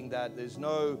contaminating that. There's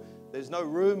no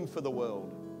room for the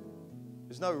world.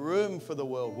 There's no room for the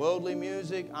world. Worldly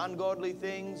music, ungodly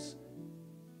things,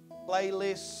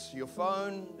 playlists, your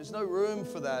phone. There's no room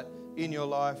for that in your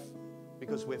life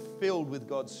because we're filled with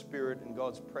God's Spirit and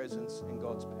God's presence and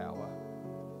God's power.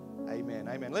 Amen.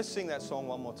 Amen. Let's sing that song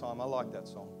one more time. I like that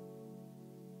song.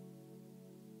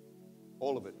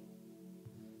 All of it.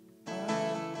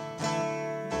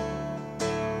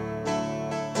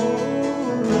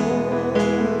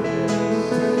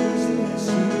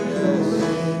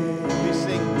 We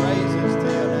sing praises to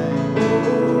your name.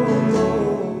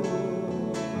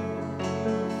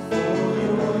 For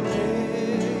your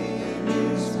name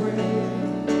is great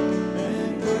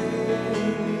and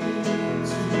greatly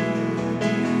to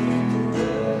be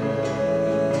praised.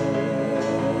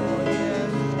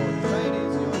 Great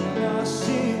is your name. I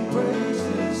sing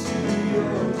praises to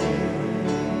your name.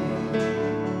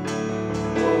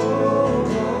 Oh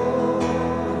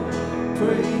Lord,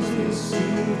 praises to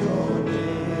your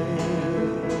name.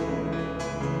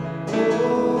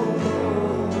 Oh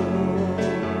Lord,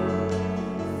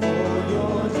 for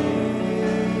your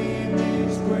name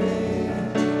is great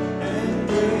and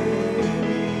greatly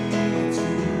to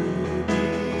be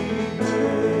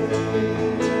praised.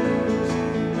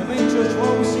 Amen, church,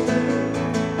 while we sing,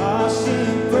 I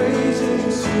sing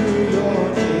praises to your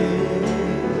name.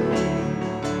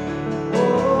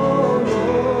 Oh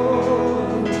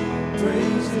Lord,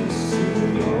 praises to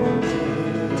your name.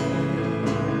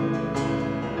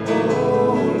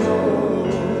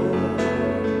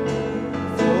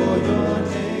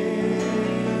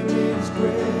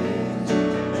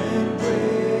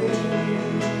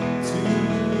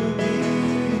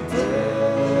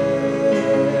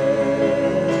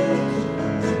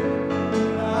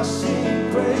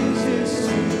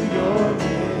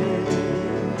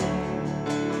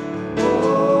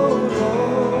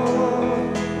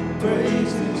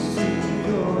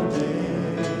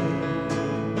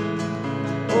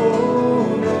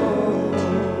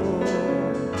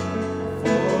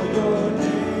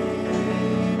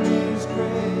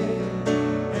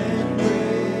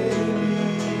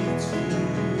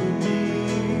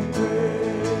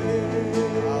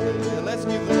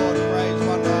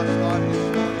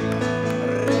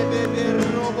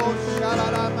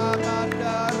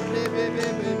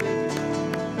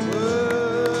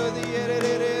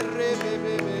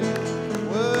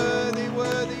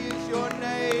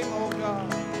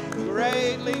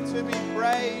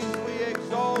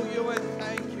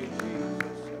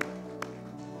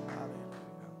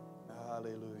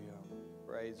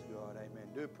 Praise God. Amen.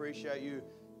 Do appreciate you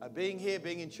being here,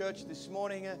 being in church this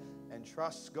morning, and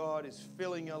trust God is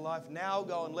filling your life. Now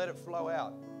go and let it flow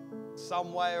out.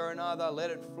 Some way or another,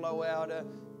 let it flow out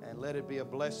and let it be a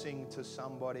blessing to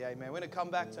somebody. Amen. We're going to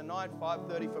come back tonight,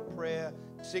 5:30 for prayer,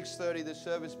 6:30 the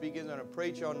service begins. I'm going to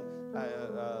preach on,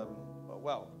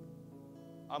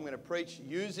 I'm going to preach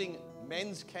using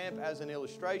men's camp as an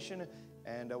illustration,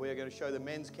 and we're going to show the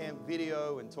men's camp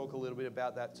video and talk a little bit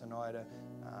about that tonight.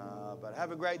 But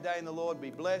have a great day in the Lord. Be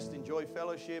blessed. Enjoy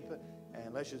fellowship.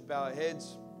 And let's just bow our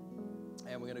heads.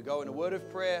 And we're going to go in a word of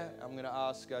prayer. I'm going to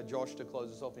ask Josh to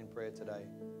close us off in prayer today.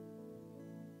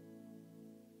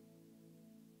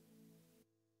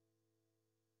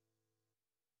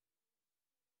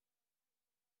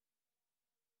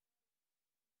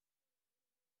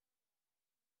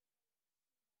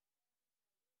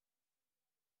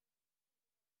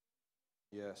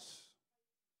 Yes.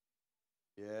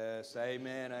 Yes.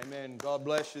 Amen. Amen. God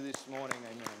bless you this morning.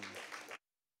 Amen.